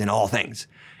that God is in all things.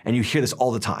 And you hear this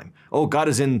all the time. Oh, God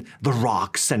is in the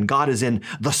rocks, and God is in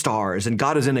the stars, and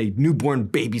God is in a newborn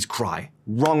baby's cry.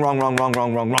 Wrong, wrong, wrong, wrong,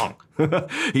 wrong, wrong, wrong.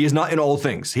 He is not in all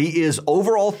things. He is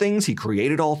over all things. He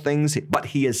created all things, but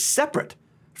he is separate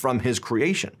from his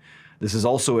creation. This is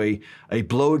also a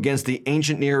blow against the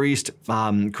ancient Near East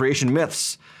creation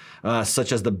myths,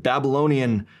 such as the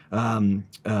Babylonian, the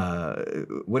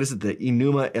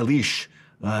Enuma Elish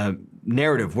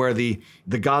narrative, where the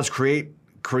gods create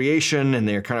creation and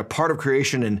they're kind of part of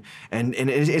creation, and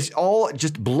it's all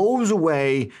just blows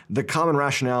away the common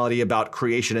rationality about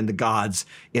creation and the gods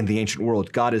in the ancient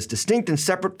world. God is distinct and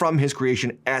separate from his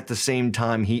creation. At the same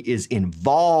time, he is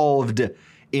involved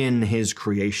in his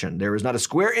creation. There is not a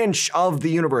square inch of the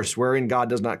universe wherein God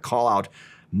does not call out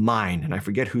mine. And I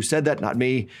forget who said that, not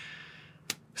me.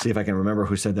 See if I can remember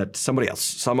who said that. Somebody else,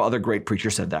 some other great preacher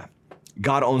said that.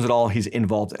 God owns it all. He's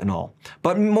involved in all.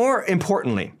 But more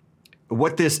importantly,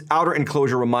 what this outer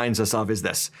enclosure reminds us of is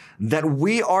this, that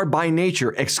we are by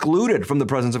nature excluded from the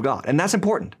presence of God. And that's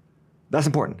important. That's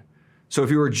important. So if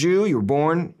you were a Jew, you were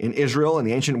born in Israel in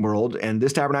the ancient world, and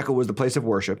this tabernacle was the place of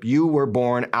worship, you were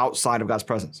born outside of God's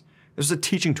presence. This is a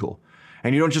teaching tool.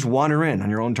 And you don't just wander in on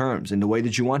your own terms in the way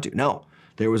that you want to. No,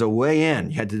 there was a way in.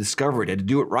 You had to discover it. You had to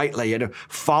do it rightly. You had to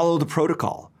follow the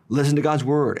protocol, listen to God's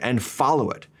word, and follow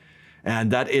it.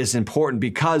 And that is important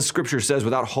because Scripture says,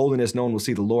 without holiness, no one will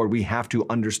see the Lord. We have to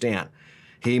understand.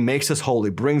 He makes us holy,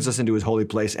 brings us into his holy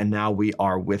place, and now we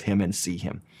are with him and see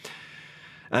him.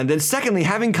 And then secondly,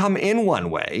 having come in one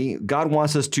way, God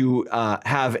wants us to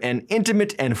have an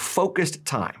intimate and focused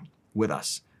time with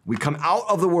us. We come out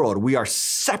of the world. We are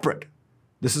separate.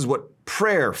 This is what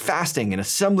prayer, fasting, and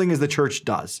assembling as the church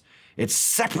does. It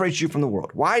separates you from the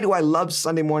world. Why do I love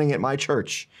Sunday morning at my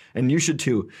church? And you should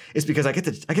too. It's because I get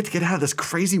to get out of this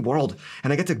crazy world,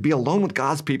 and I get to be alone with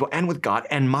God's people and with God,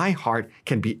 and my heart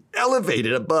can be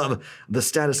elevated above the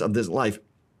status of this life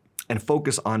and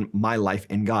focus on my life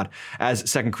in God. As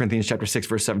 2 Corinthians chapter 6,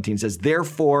 verse 17 says,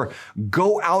 therefore,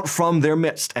 go out from their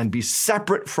midst and be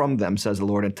separate from them, says the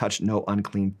Lord, and touch no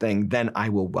unclean thing. Then I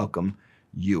will welcome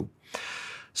you.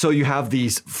 So you have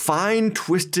these fine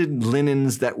twisted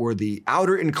linens that were the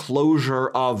outer enclosure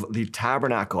of the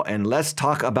tabernacle. And let's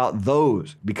talk about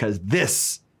those, because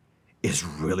this is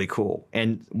really cool.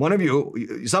 And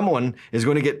someone is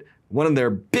going to get one of their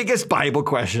biggest Bible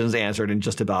questions answered in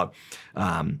just about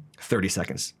 30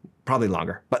 seconds, probably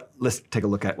longer. But let's take a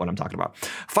look at what I'm talking about.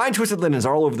 Fine twisted linens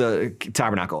are all over the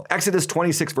tabernacle. Exodus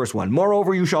 26, verse 1.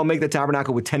 Moreover, you shall make the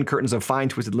tabernacle with 10 curtains of fine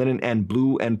twisted linen and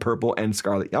blue and purple and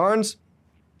scarlet yarns.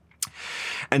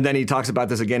 And then he talks about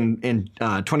this again in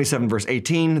 27 verse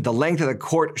 18. The length of the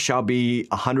court shall be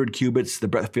 100 cubits, the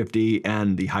breadth 50,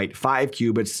 and the height 5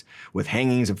 cubits, with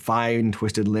hangings of fine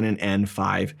twisted linen and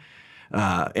 5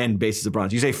 and bases of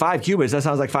bronze. You say 5 cubits, that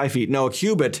sounds like 5 feet. No, a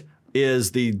cubit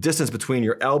is the distance between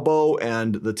your elbow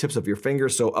and the tips of your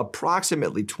fingers, so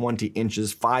approximately 20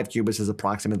 inches. 5 cubits is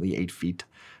approximately 8 feet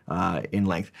in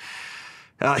length.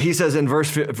 He says in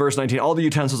verse 19, all the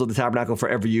utensils of the tabernacle for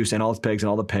every use, and all its pegs and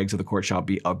all the pegs of the court shall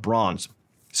be of bronze.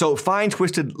 So fine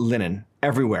twisted linen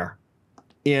everywhere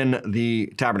in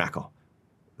the tabernacle.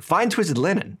 Fine twisted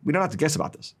linen, we don't have to guess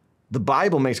about this. The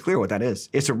Bible makes clear what that is.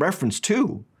 It's a reference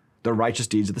to the righteous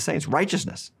deeds of the saints.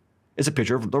 Righteousness is a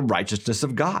picture of the righteousness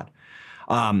of God.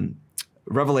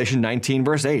 Revelation 19,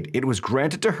 verse 8, it was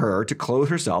granted to her to clothe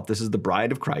herself, this is the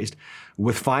bride of Christ,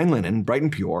 with fine linen, bright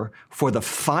and pure, for the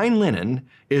fine linen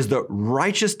is the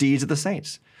righteous deeds of the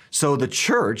saints. So the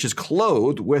church is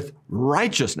clothed with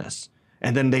righteousness,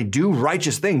 and then they do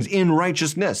righteous things in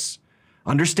righteousness.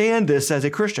 Understand this as a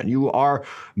Christian. You are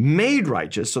made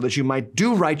righteous so that you might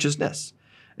do righteousness.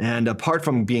 And apart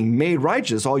from being made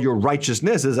righteous, all your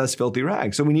righteousness is as filthy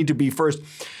rags. So we need to be first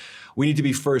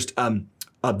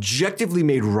objectively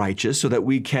made righteous so that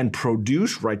we can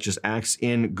produce righteous acts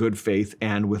in good faith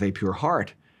and with a pure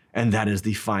heart. And that is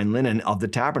the fine linen of the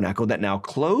tabernacle that now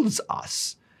clothes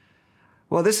us.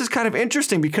 Well, this is kind of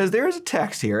interesting because there is a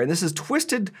text here, and this is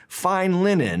twisted fine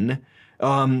linen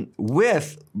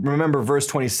remember verse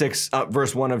 26,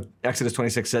 verse 1 of Exodus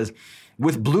 26 says,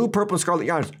 with blue, purple, and scarlet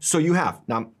yarns. So you have,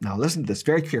 now listen to this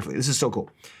very carefully. This is so cool.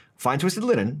 Fine twisted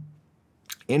linen,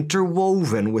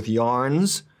 interwoven with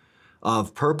yarns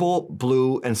of purple,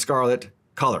 blue, and scarlet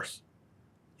colors.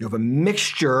 You have a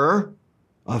mixture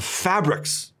of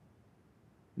fabrics.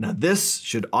 Now, this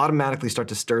should automatically start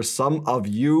to stir some of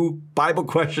you Bible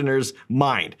questioners'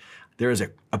 mind. There is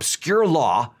an obscure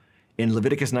law in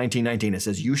Leviticus 19:19. It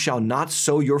says, you shall not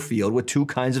sow your field with 2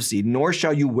 kinds of seed, nor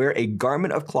shall you wear a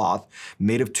garment of cloth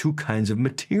made of 2 kinds of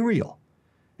material.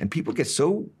 And people get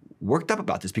so worked up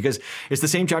about this because it's the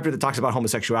same chapter that talks about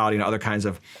homosexuality and other kinds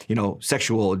of,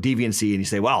 sexual deviancy. And you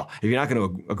say, well, if you're not going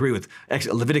to agree with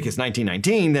Leviticus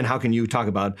 19:19, then how can you talk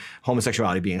about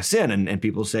homosexuality being a sin? And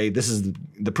people say this is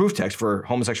the proof text for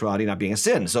homosexuality not being a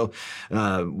sin. So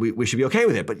we should be okay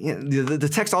with it. But the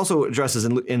text also addresses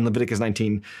in Leviticus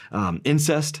 19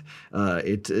 incest.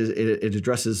 It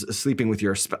addresses sleeping with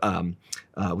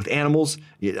with animals,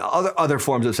 other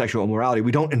forms of sexual immorality.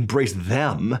 We don't embrace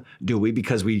them, do we?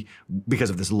 Because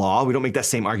of this law, we don't make that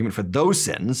same argument for those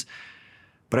sins.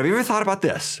 But have you ever thought about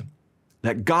this?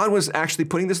 That God was actually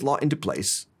putting this law into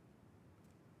place.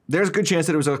 There's a good chance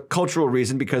that it was a cultural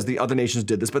reason because the other nations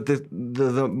did this, but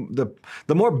the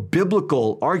more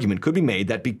biblical argument could be made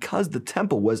that because the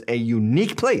temple was a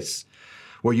unique place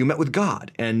where you met with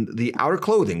God, and the outer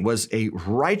clothing was a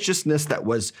righteousness that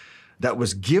was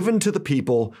given to the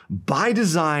people by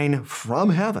design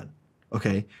from heaven.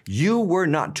 Okay, you were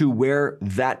not to wear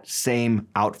that same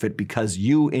outfit because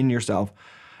you in yourself,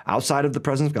 outside of the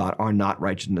presence of God, are not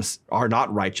righteous.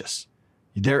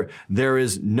 There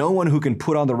is no one who can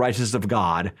put on the righteousness of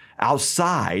God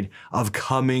outside of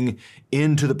coming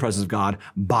into the presence of God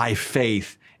by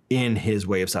faith in his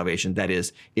way of salvation, that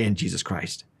is, in Jesus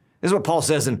Christ. This is what Paul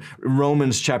says in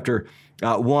Romans chapter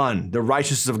 1, the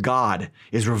righteousness of God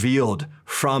is revealed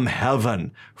from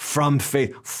heaven, from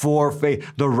faith, for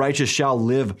faith. The righteous shall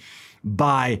live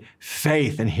by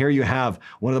faith. And here you have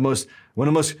one of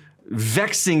the most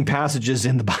vexing passages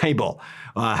in the Bible.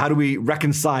 How do we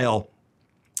reconcile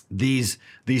these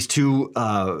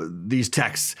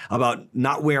texts about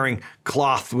not wearing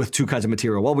cloth with 2 kinds of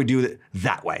material? Well, we do it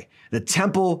that way. The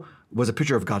temple was a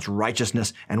picture of God's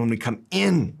righteousness, and when we come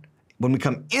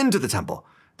into the temple,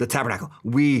 the tabernacle,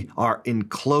 we are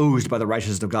enclosed by the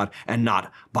righteousness of God and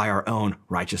not by our own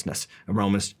righteousness. In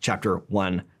Romans chapter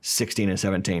 1, 16 and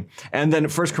 17. And then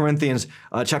 1 Corinthians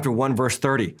chapter 1, verse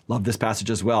 30. Love this passage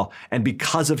as well. And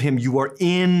because of him, you are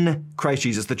in Christ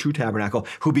Jesus, the true tabernacle,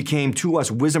 who became to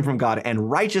us wisdom from God and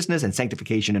righteousness and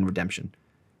sanctification and redemption.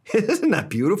 Isn't that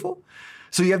beautiful?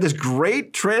 So you have this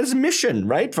great transmission,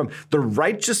 right? From the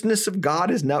righteousness of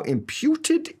God is now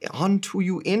imputed onto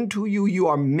you, into you. You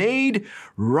are made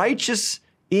righteous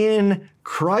in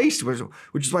Christ,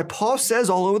 which is why Paul says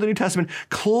all over the New Testament,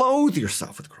 clothe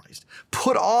yourself with Christ.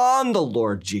 Put on the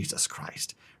Lord Jesus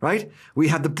Christ, right? We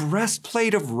have the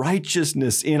breastplate of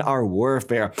righteousness in our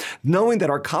warfare, knowing that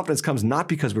our confidence comes not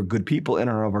because we're good people in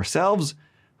and of ourselves,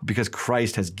 but because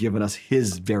Christ has given us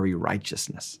his very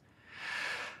righteousness.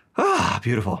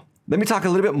 Beautiful. Let me talk a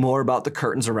little bit more about the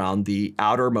curtains around the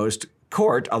outermost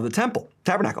court of the temple,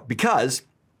 tabernacle, because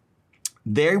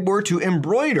they were to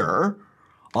embroider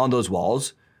on those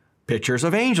walls pictures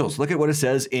of angels. Look at what it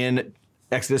says in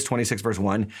Exodus 26, verse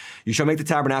 1. You shall make the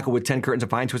tabernacle with 10 curtains of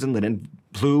fine twisted linen,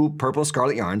 blue, purple,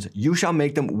 scarlet yarns. You shall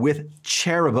make them with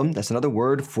cherubim. That's another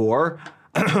word for,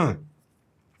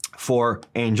 for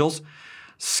angels,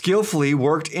 skillfully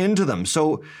worked into them.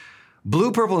 So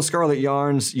blue, purple, and scarlet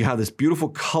yarns, you have this beautiful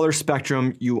color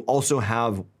spectrum. You also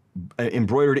have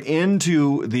embroidered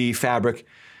into the fabric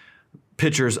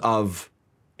pictures of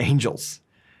angels.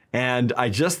 And I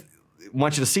just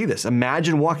want you to see this.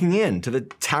 Imagine walking into the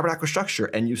tabernacle structure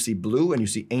and you see blue and you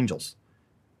see angels.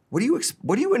 What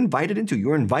are you invited into?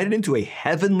 You're invited into a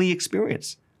heavenly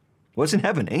experience. What's in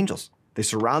heaven? Angels. They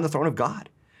surround the throne of God.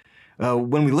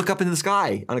 When we look up into the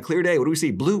sky on a clear day, what do we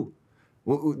see? Blue.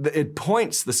 It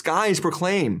points, the skies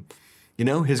proclaim,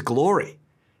 his glory.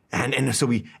 And so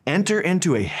we enter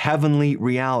into a heavenly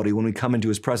reality when we come into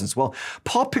his presence. Well,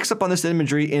 Paul picks up on this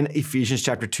imagery in Ephesians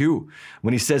chapter 2,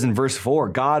 when he says in verse 4,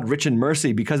 God, rich in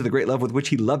mercy, because of the great love with which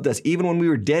he loved us, even when we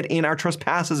were dead in our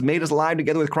trespasses, made us alive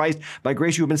together with Christ. By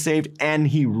grace you have been saved, and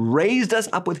he raised us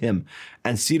up with him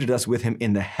and seated us with him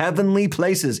in the heavenly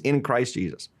places in Christ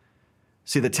Jesus.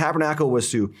 See, the tabernacle was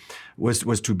to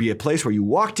be a place where you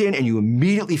walked in and you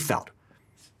immediately felt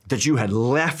that you had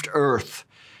left earth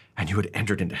and you had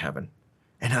entered into heaven.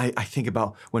 And I think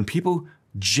about when people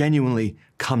genuinely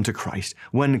come to Christ,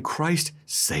 when Christ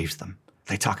saves them,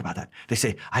 they talk about that. They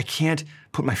say, I can't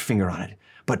put my finger on it,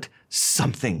 but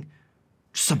something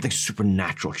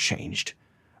supernatural changed.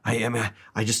 I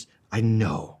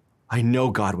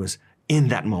know God was in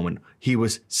that moment. He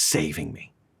was saving me.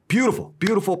 Beautiful,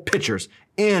 beautiful pictures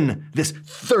in this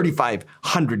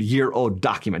 3,500-year-old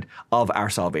document of our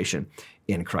salvation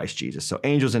in Christ Jesus. So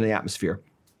angels in the atmosphere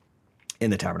in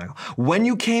the tabernacle. When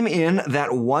you came in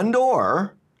that one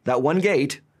door, that one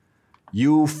gate,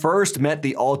 you first met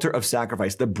the altar of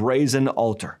sacrifice, the brazen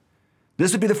altar.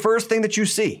 This would be the first thing that you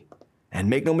see. And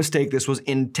make no mistake, this was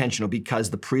intentional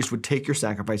because the priest would take your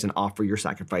sacrifice and offer your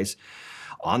sacrifice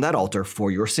on that altar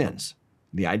for your sins.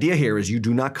 The idea here is you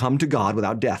do not come to God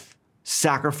without death.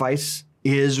 Sacrifice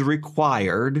is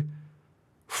required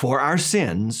for our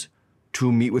sins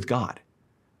to meet with God.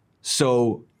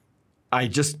 So I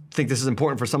just think this is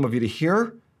important for some of you to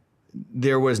hear.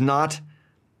 There was not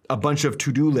a bunch of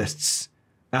to-do lists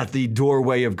at the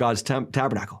doorway of God's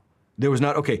tabernacle. There was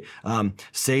not,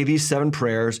 say these 7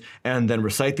 prayers and then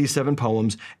recite these 7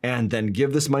 poems and then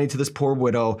give this money to this poor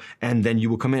widow and then you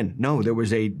will come in. No, there was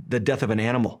the death of an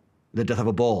animal, the death of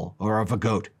a bull or of a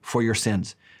goat for your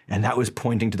sins. And that was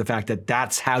pointing to the fact that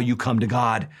that's how you come to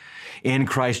God in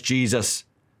Christ Jesus.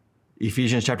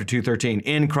 Ephesians chapter 2:13,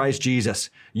 in Christ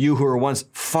Jesus, you who were once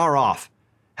far off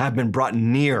have been brought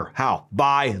near. How?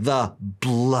 By the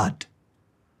blood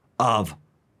of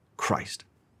Christ.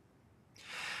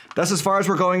 That's as far as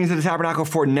we're going into the tabernacle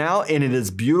for now, and it is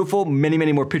beautiful. Many,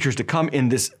 many more pictures to come in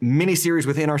this mini-series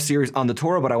within our series on the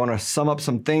Torah, but I want to sum up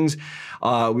some things.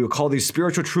 We will call these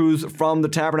spiritual truths from the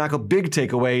tabernacle, big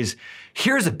takeaways.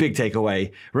 Here's a big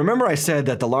takeaway. Remember I said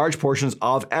that the large portions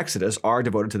of Exodus are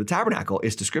devoted to the tabernacle,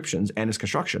 its descriptions, and its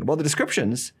construction. Well, the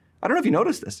descriptions, I don't know if you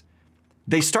noticed this,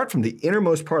 they start from the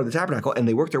innermost part of the tabernacle and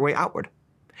they work their way outward.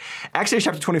 Exodus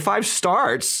chapter 25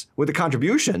 starts with the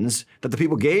contributions that the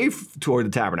people gave toward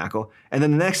the tabernacle. And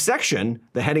then the next section,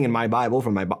 the heading in my Bible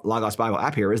from my Logos Bible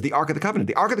app here, is the Ark of the Covenant.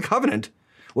 The Ark of the Covenant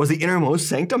was the innermost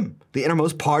sanctum, the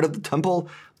innermost part of the temple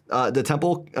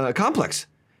complex.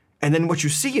 And then what you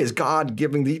see is God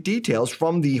giving the details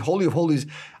from the Holy of Holies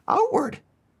outward,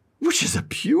 which is a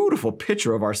beautiful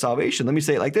picture of our salvation. Let me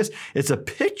say it like this. It's a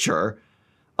picture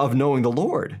of knowing the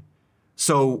Lord.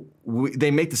 So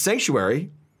they make the sanctuary,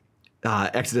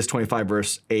 Exodus 25,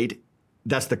 verse 8,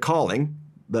 that's the calling,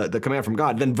 the command from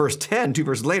God. Then verse 10, 2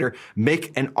 verses later,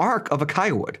 make an ark of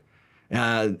acacia wood.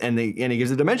 And he gives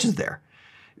the dimensions there.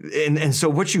 And so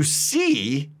what you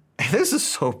see, this is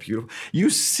so beautiful,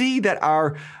 you see that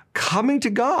our coming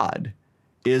to God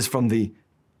is from the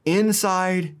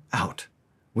inside out.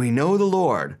 We know the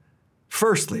Lord,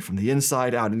 firstly, from the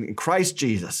inside out in Christ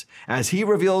Jesus, as he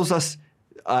reveals us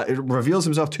it reveals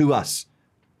himself to us.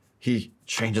 He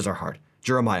changes our heart.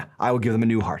 Jeremiah, I will give them a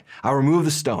new heart. I will remove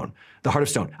the heart of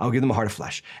stone. I will give them a heart of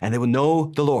flesh. And they will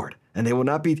know the Lord. And they will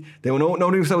know me,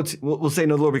 will say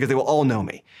know the Lord, because they will all know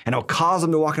me. And I'll cause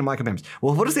them to walk in my commandments.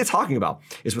 Well, what is it talking about?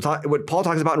 It's what Paul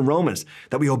talks about in Romans,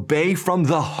 that we obey from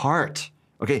the heart.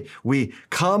 Okay, we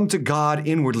come to God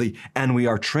inwardly and we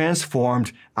are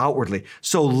transformed outwardly.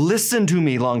 So listen to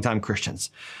me, longtime Christians.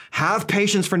 Have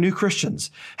patience for new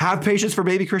Christians. Have patience for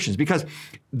baby Christians, because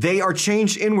they are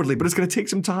changed inwardly, but it's going to take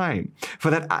some time for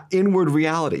that inward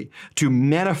reality to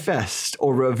manifest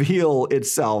or reveal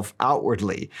itself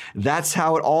outwardly. That's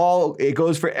how it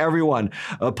goes for everyone.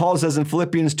 Paul says in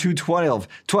Philippians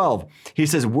 2:12, he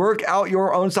says, work out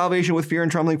your own salvation with fear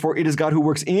and trembling, for it is God who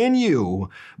works in you,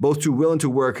 both to will and to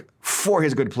work for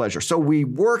his good pleasure. So we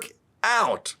work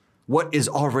out what is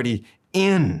already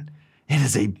in. It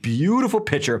is a beautiful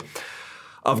picture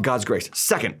of God's grace.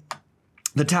 Second,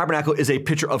 the tabernacle is a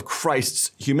picture of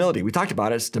Christ's humility. We talked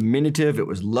about it. It's diminutive. It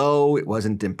was low. It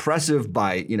wasn't impressive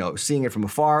by, seeing it from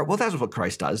afar. Well, that's what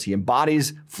Christ does. He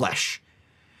embodies flesh.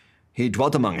 He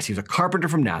dwelt among us. He was a carpenter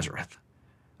from Nazareth.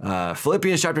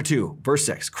 Philippians chapter 2, verse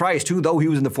 6. Christ, who though he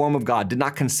was in the form of God, did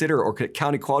not consider or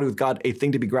count equality with God a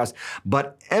thing to be grasped,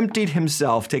 but emptied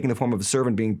himself, taking the form of a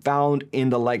servant, being born in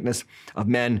the likeness of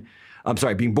men,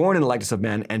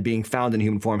 and being found in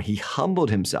human form, he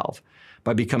humbled himself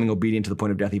by becoming obedient to the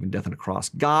point of death, even death on a cross.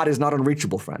 God is not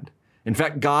unreachable, friend. In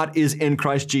fact, God is in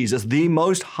Christ Jesus, the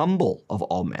most humble of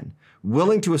all men,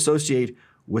 willing to associate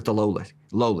with the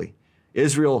lowly.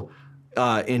 Israel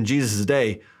in Jesus'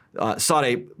 day sought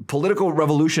a political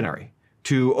revolutionary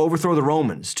to overthrow the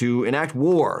Romans, to enact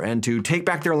war, and to take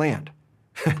back their land.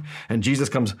 And Jesus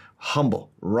comes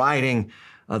humble, riding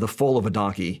the foal of a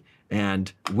donkey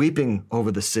and weeping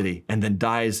over the city, and then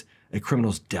dies a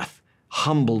criminal's death,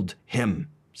 humbled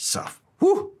himself.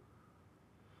 Whew.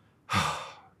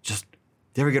 Do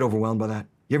you ever get overwhelmed by that?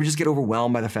 You ever just get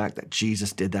overwhelmed by the fact that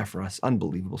Jesus did that for us?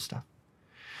 Unbelievable stuff.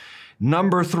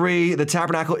 Number 3, the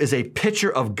tabernacle is a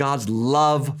picture of God's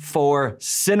love for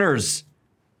sinners.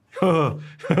 This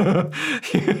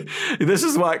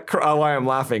is why I'm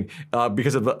laughing,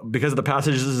 because of the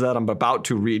passages that I'm about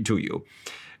to read to you.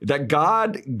 That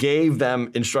God gave them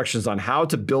instructions on how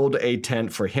to build a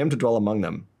tent for him to dwell among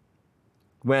them,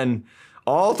 when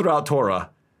all throughout Torah,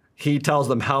 he tells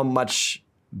them how much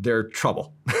they're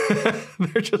trouble.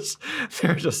 They're just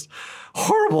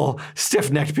horrible,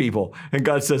 stiff-necked people. And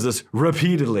God says this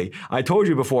repeatedly. I told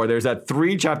you before, there's that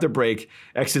 3-chapter break,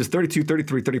 Exodus 32,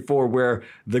 33, 34, where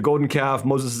the golden calf,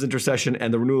 Moses' intercession,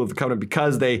 and the renewal of the covenant,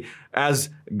 because as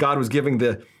God was giving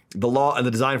the law and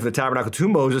the design for the tabernacle to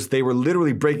Moses, they were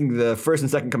literally breaking the first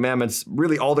and second commandments,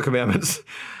 really all the commandments,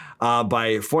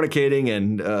 by fornicating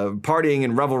and partying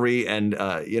and revelry and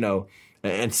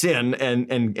and sin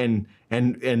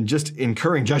and just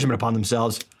incurring judgment upon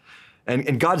themselves.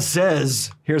 And God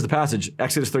says, here's the passage,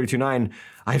 Exodus 32:9,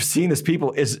 I've seen this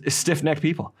people is stiff-necked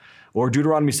people. Or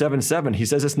Deuteronomy 7:7, he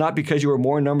says, it's not because you are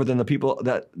more in number than other people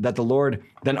that the Lord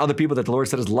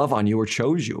set his love on you or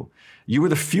chose you. You were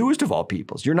the fewest of all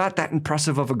peoples. You're not that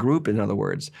impressive of a group, in other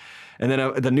words. And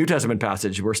then the New Testament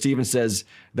passage where Stephen says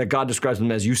that God describes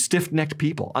them as you stiff-necked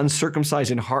people,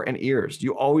 uncircumcised in heart and ears.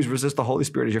 You always resist the Holy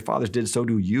Spirit as your fathers did, so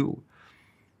do you.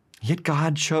 Yet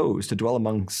God chose to dwell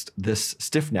amongst this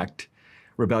stiff-necked,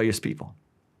 rebellious people.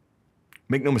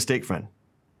 Make no mistake, friend,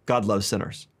 God loves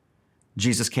sinners.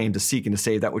 Jesus came to seek and to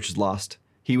save that which is lost.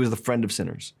 He was the friend of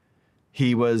sinners.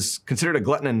 He was considered a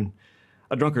glutton and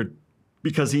a drunkard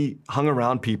because he hung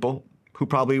around people who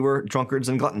probably were drunkards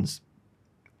and gluttons.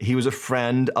 He was a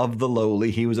friend of the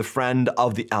lowly. He was a friend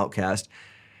of the outcast.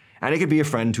 And he could be a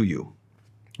friend to you.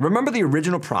 Remember the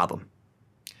original problem.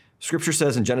 Scripture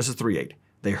says in Genesis 3:8,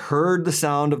 they heard the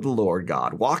sound of the Lord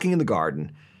God walking in the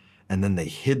garden, and then they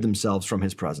hid themselves from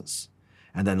his presence.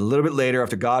 And then a little bit later,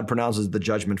 after God pronounces the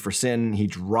judgment for sin, he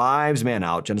drives man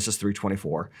out, Genesis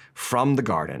 3:24, from the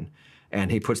garden.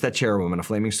 And he puts that cherubim and a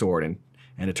flaming sword, and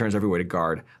it turns every way to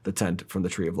guard the tent from the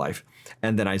tree of life.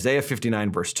 And then Isaiah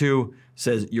 59 verse 2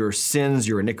 says, your sins,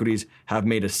 your iniquities have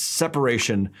made a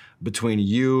separation between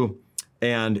you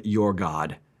and your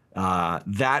God.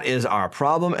 That is our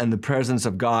problem, and the presence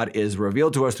of God is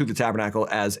revealed to us through the tabernacle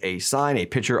as a sign, a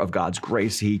picture of God's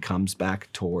grace. He comes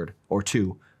back toward or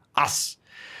to us.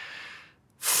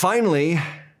 Finally,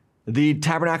 the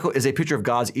tabernacle is a picture of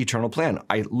God's eternal plan.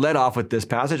 I led off with this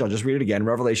passage. I'll just read it again.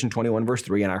 Revelation 21, verse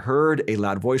 3. And I heard a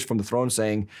loud voice from the throne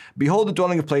saying, behold, the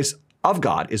dwelling place of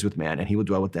God is with man, and he will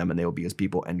dwell with them, and they will be his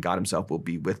people, and God himself will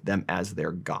be with them as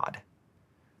their God.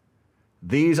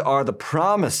 These are the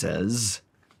promises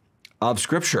of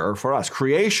Scripture for us.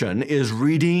 Creation is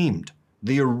redeemed.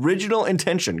 The original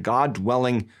intention, God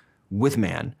dwelling with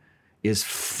man, is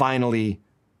finally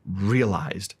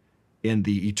realized in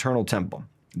the eternal temple,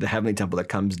 the heavenly temple that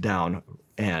comes down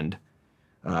and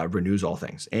renews all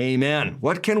things. Amen.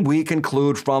 What can we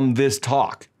conclude from this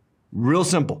talk? Real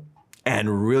simple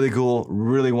and really cool,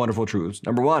 really wonderful truths.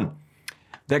 Number one,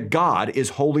 that God is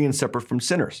holy and separate from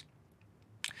sinners.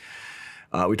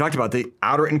 We talked about the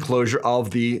outer enclosure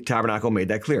of the tabernacle, made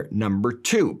that clear. Number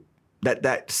two,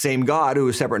 that same God who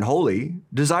is separate and holy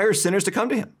desires sinners to come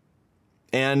to him.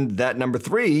 And that number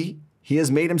three, he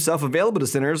has made himself available to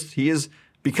sinners. He has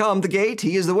become the gate.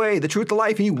 He is the way, the truth, the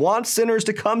life. He wants sinners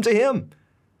to come to him.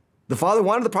 The Father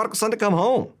wanted the prodigal son to come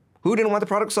home. Who didn't want the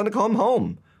prodigal son to come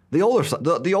home? The older son.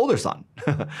 The older son.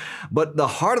 But the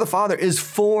heart of the Father is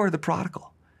for the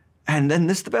prodigal. And then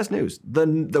this is the best news.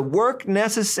 The work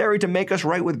necessary to make us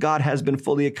right with God has been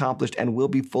fully accomplished and will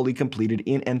be fully completed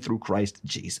in and through Christ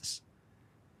Jesus.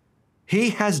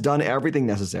 He has done everything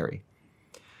necessary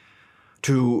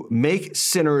to make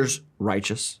sinners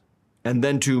righteous and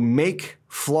then to make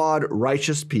flawed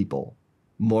righteous people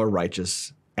more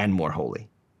righteous and more holy.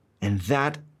 And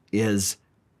that is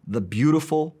the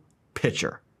beautiful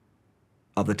picture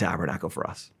of the tabernacle for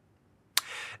us.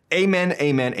 Amen,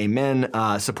 amen, amen.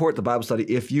 Support the Bible study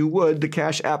if you would. The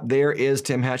Cash App there is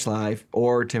Tim Hatch Live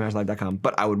or timhatchlive.com.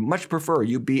 But I would much prefer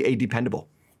you be a dependable.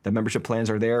 The membership plans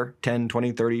are there, $10,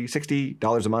 $20, $30,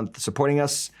 $60 a month, supporting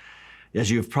us.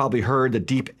 As you've probably heard, the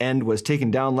deep end was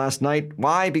taken down last night.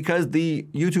 Why? Because the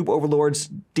YouTube overlords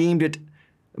deemed it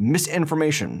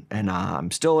misinformation. And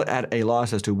I'm still at a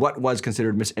loss as to what was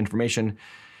considered misinformation.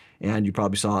 And you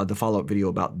probably saw the follow-up video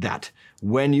about that.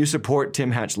 When you support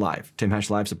Tim Hatch Live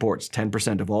supports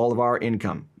 10% of all of our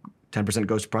income. 10%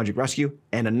 goes to Project Rescue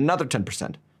and another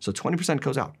 10%. So 20%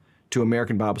 goes out to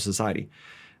American Bible Society.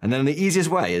 And then the easiest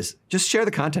way is just share the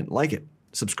content, like it,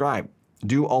 subscribe,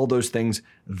 do all those things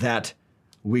that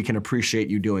we can appreciate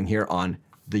you doing here on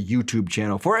the YouTube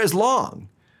channel for as long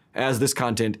as this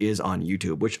content is on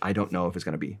YouTube, which I don't know if it's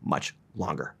going to be much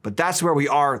longer. But that's where we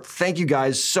are. Thank you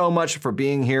guys so much for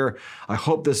being here. I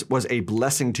hope this was a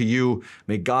blessing to you.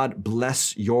 May God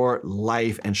bless your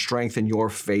life and strengthen your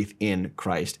faith in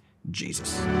Christ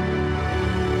Jesus.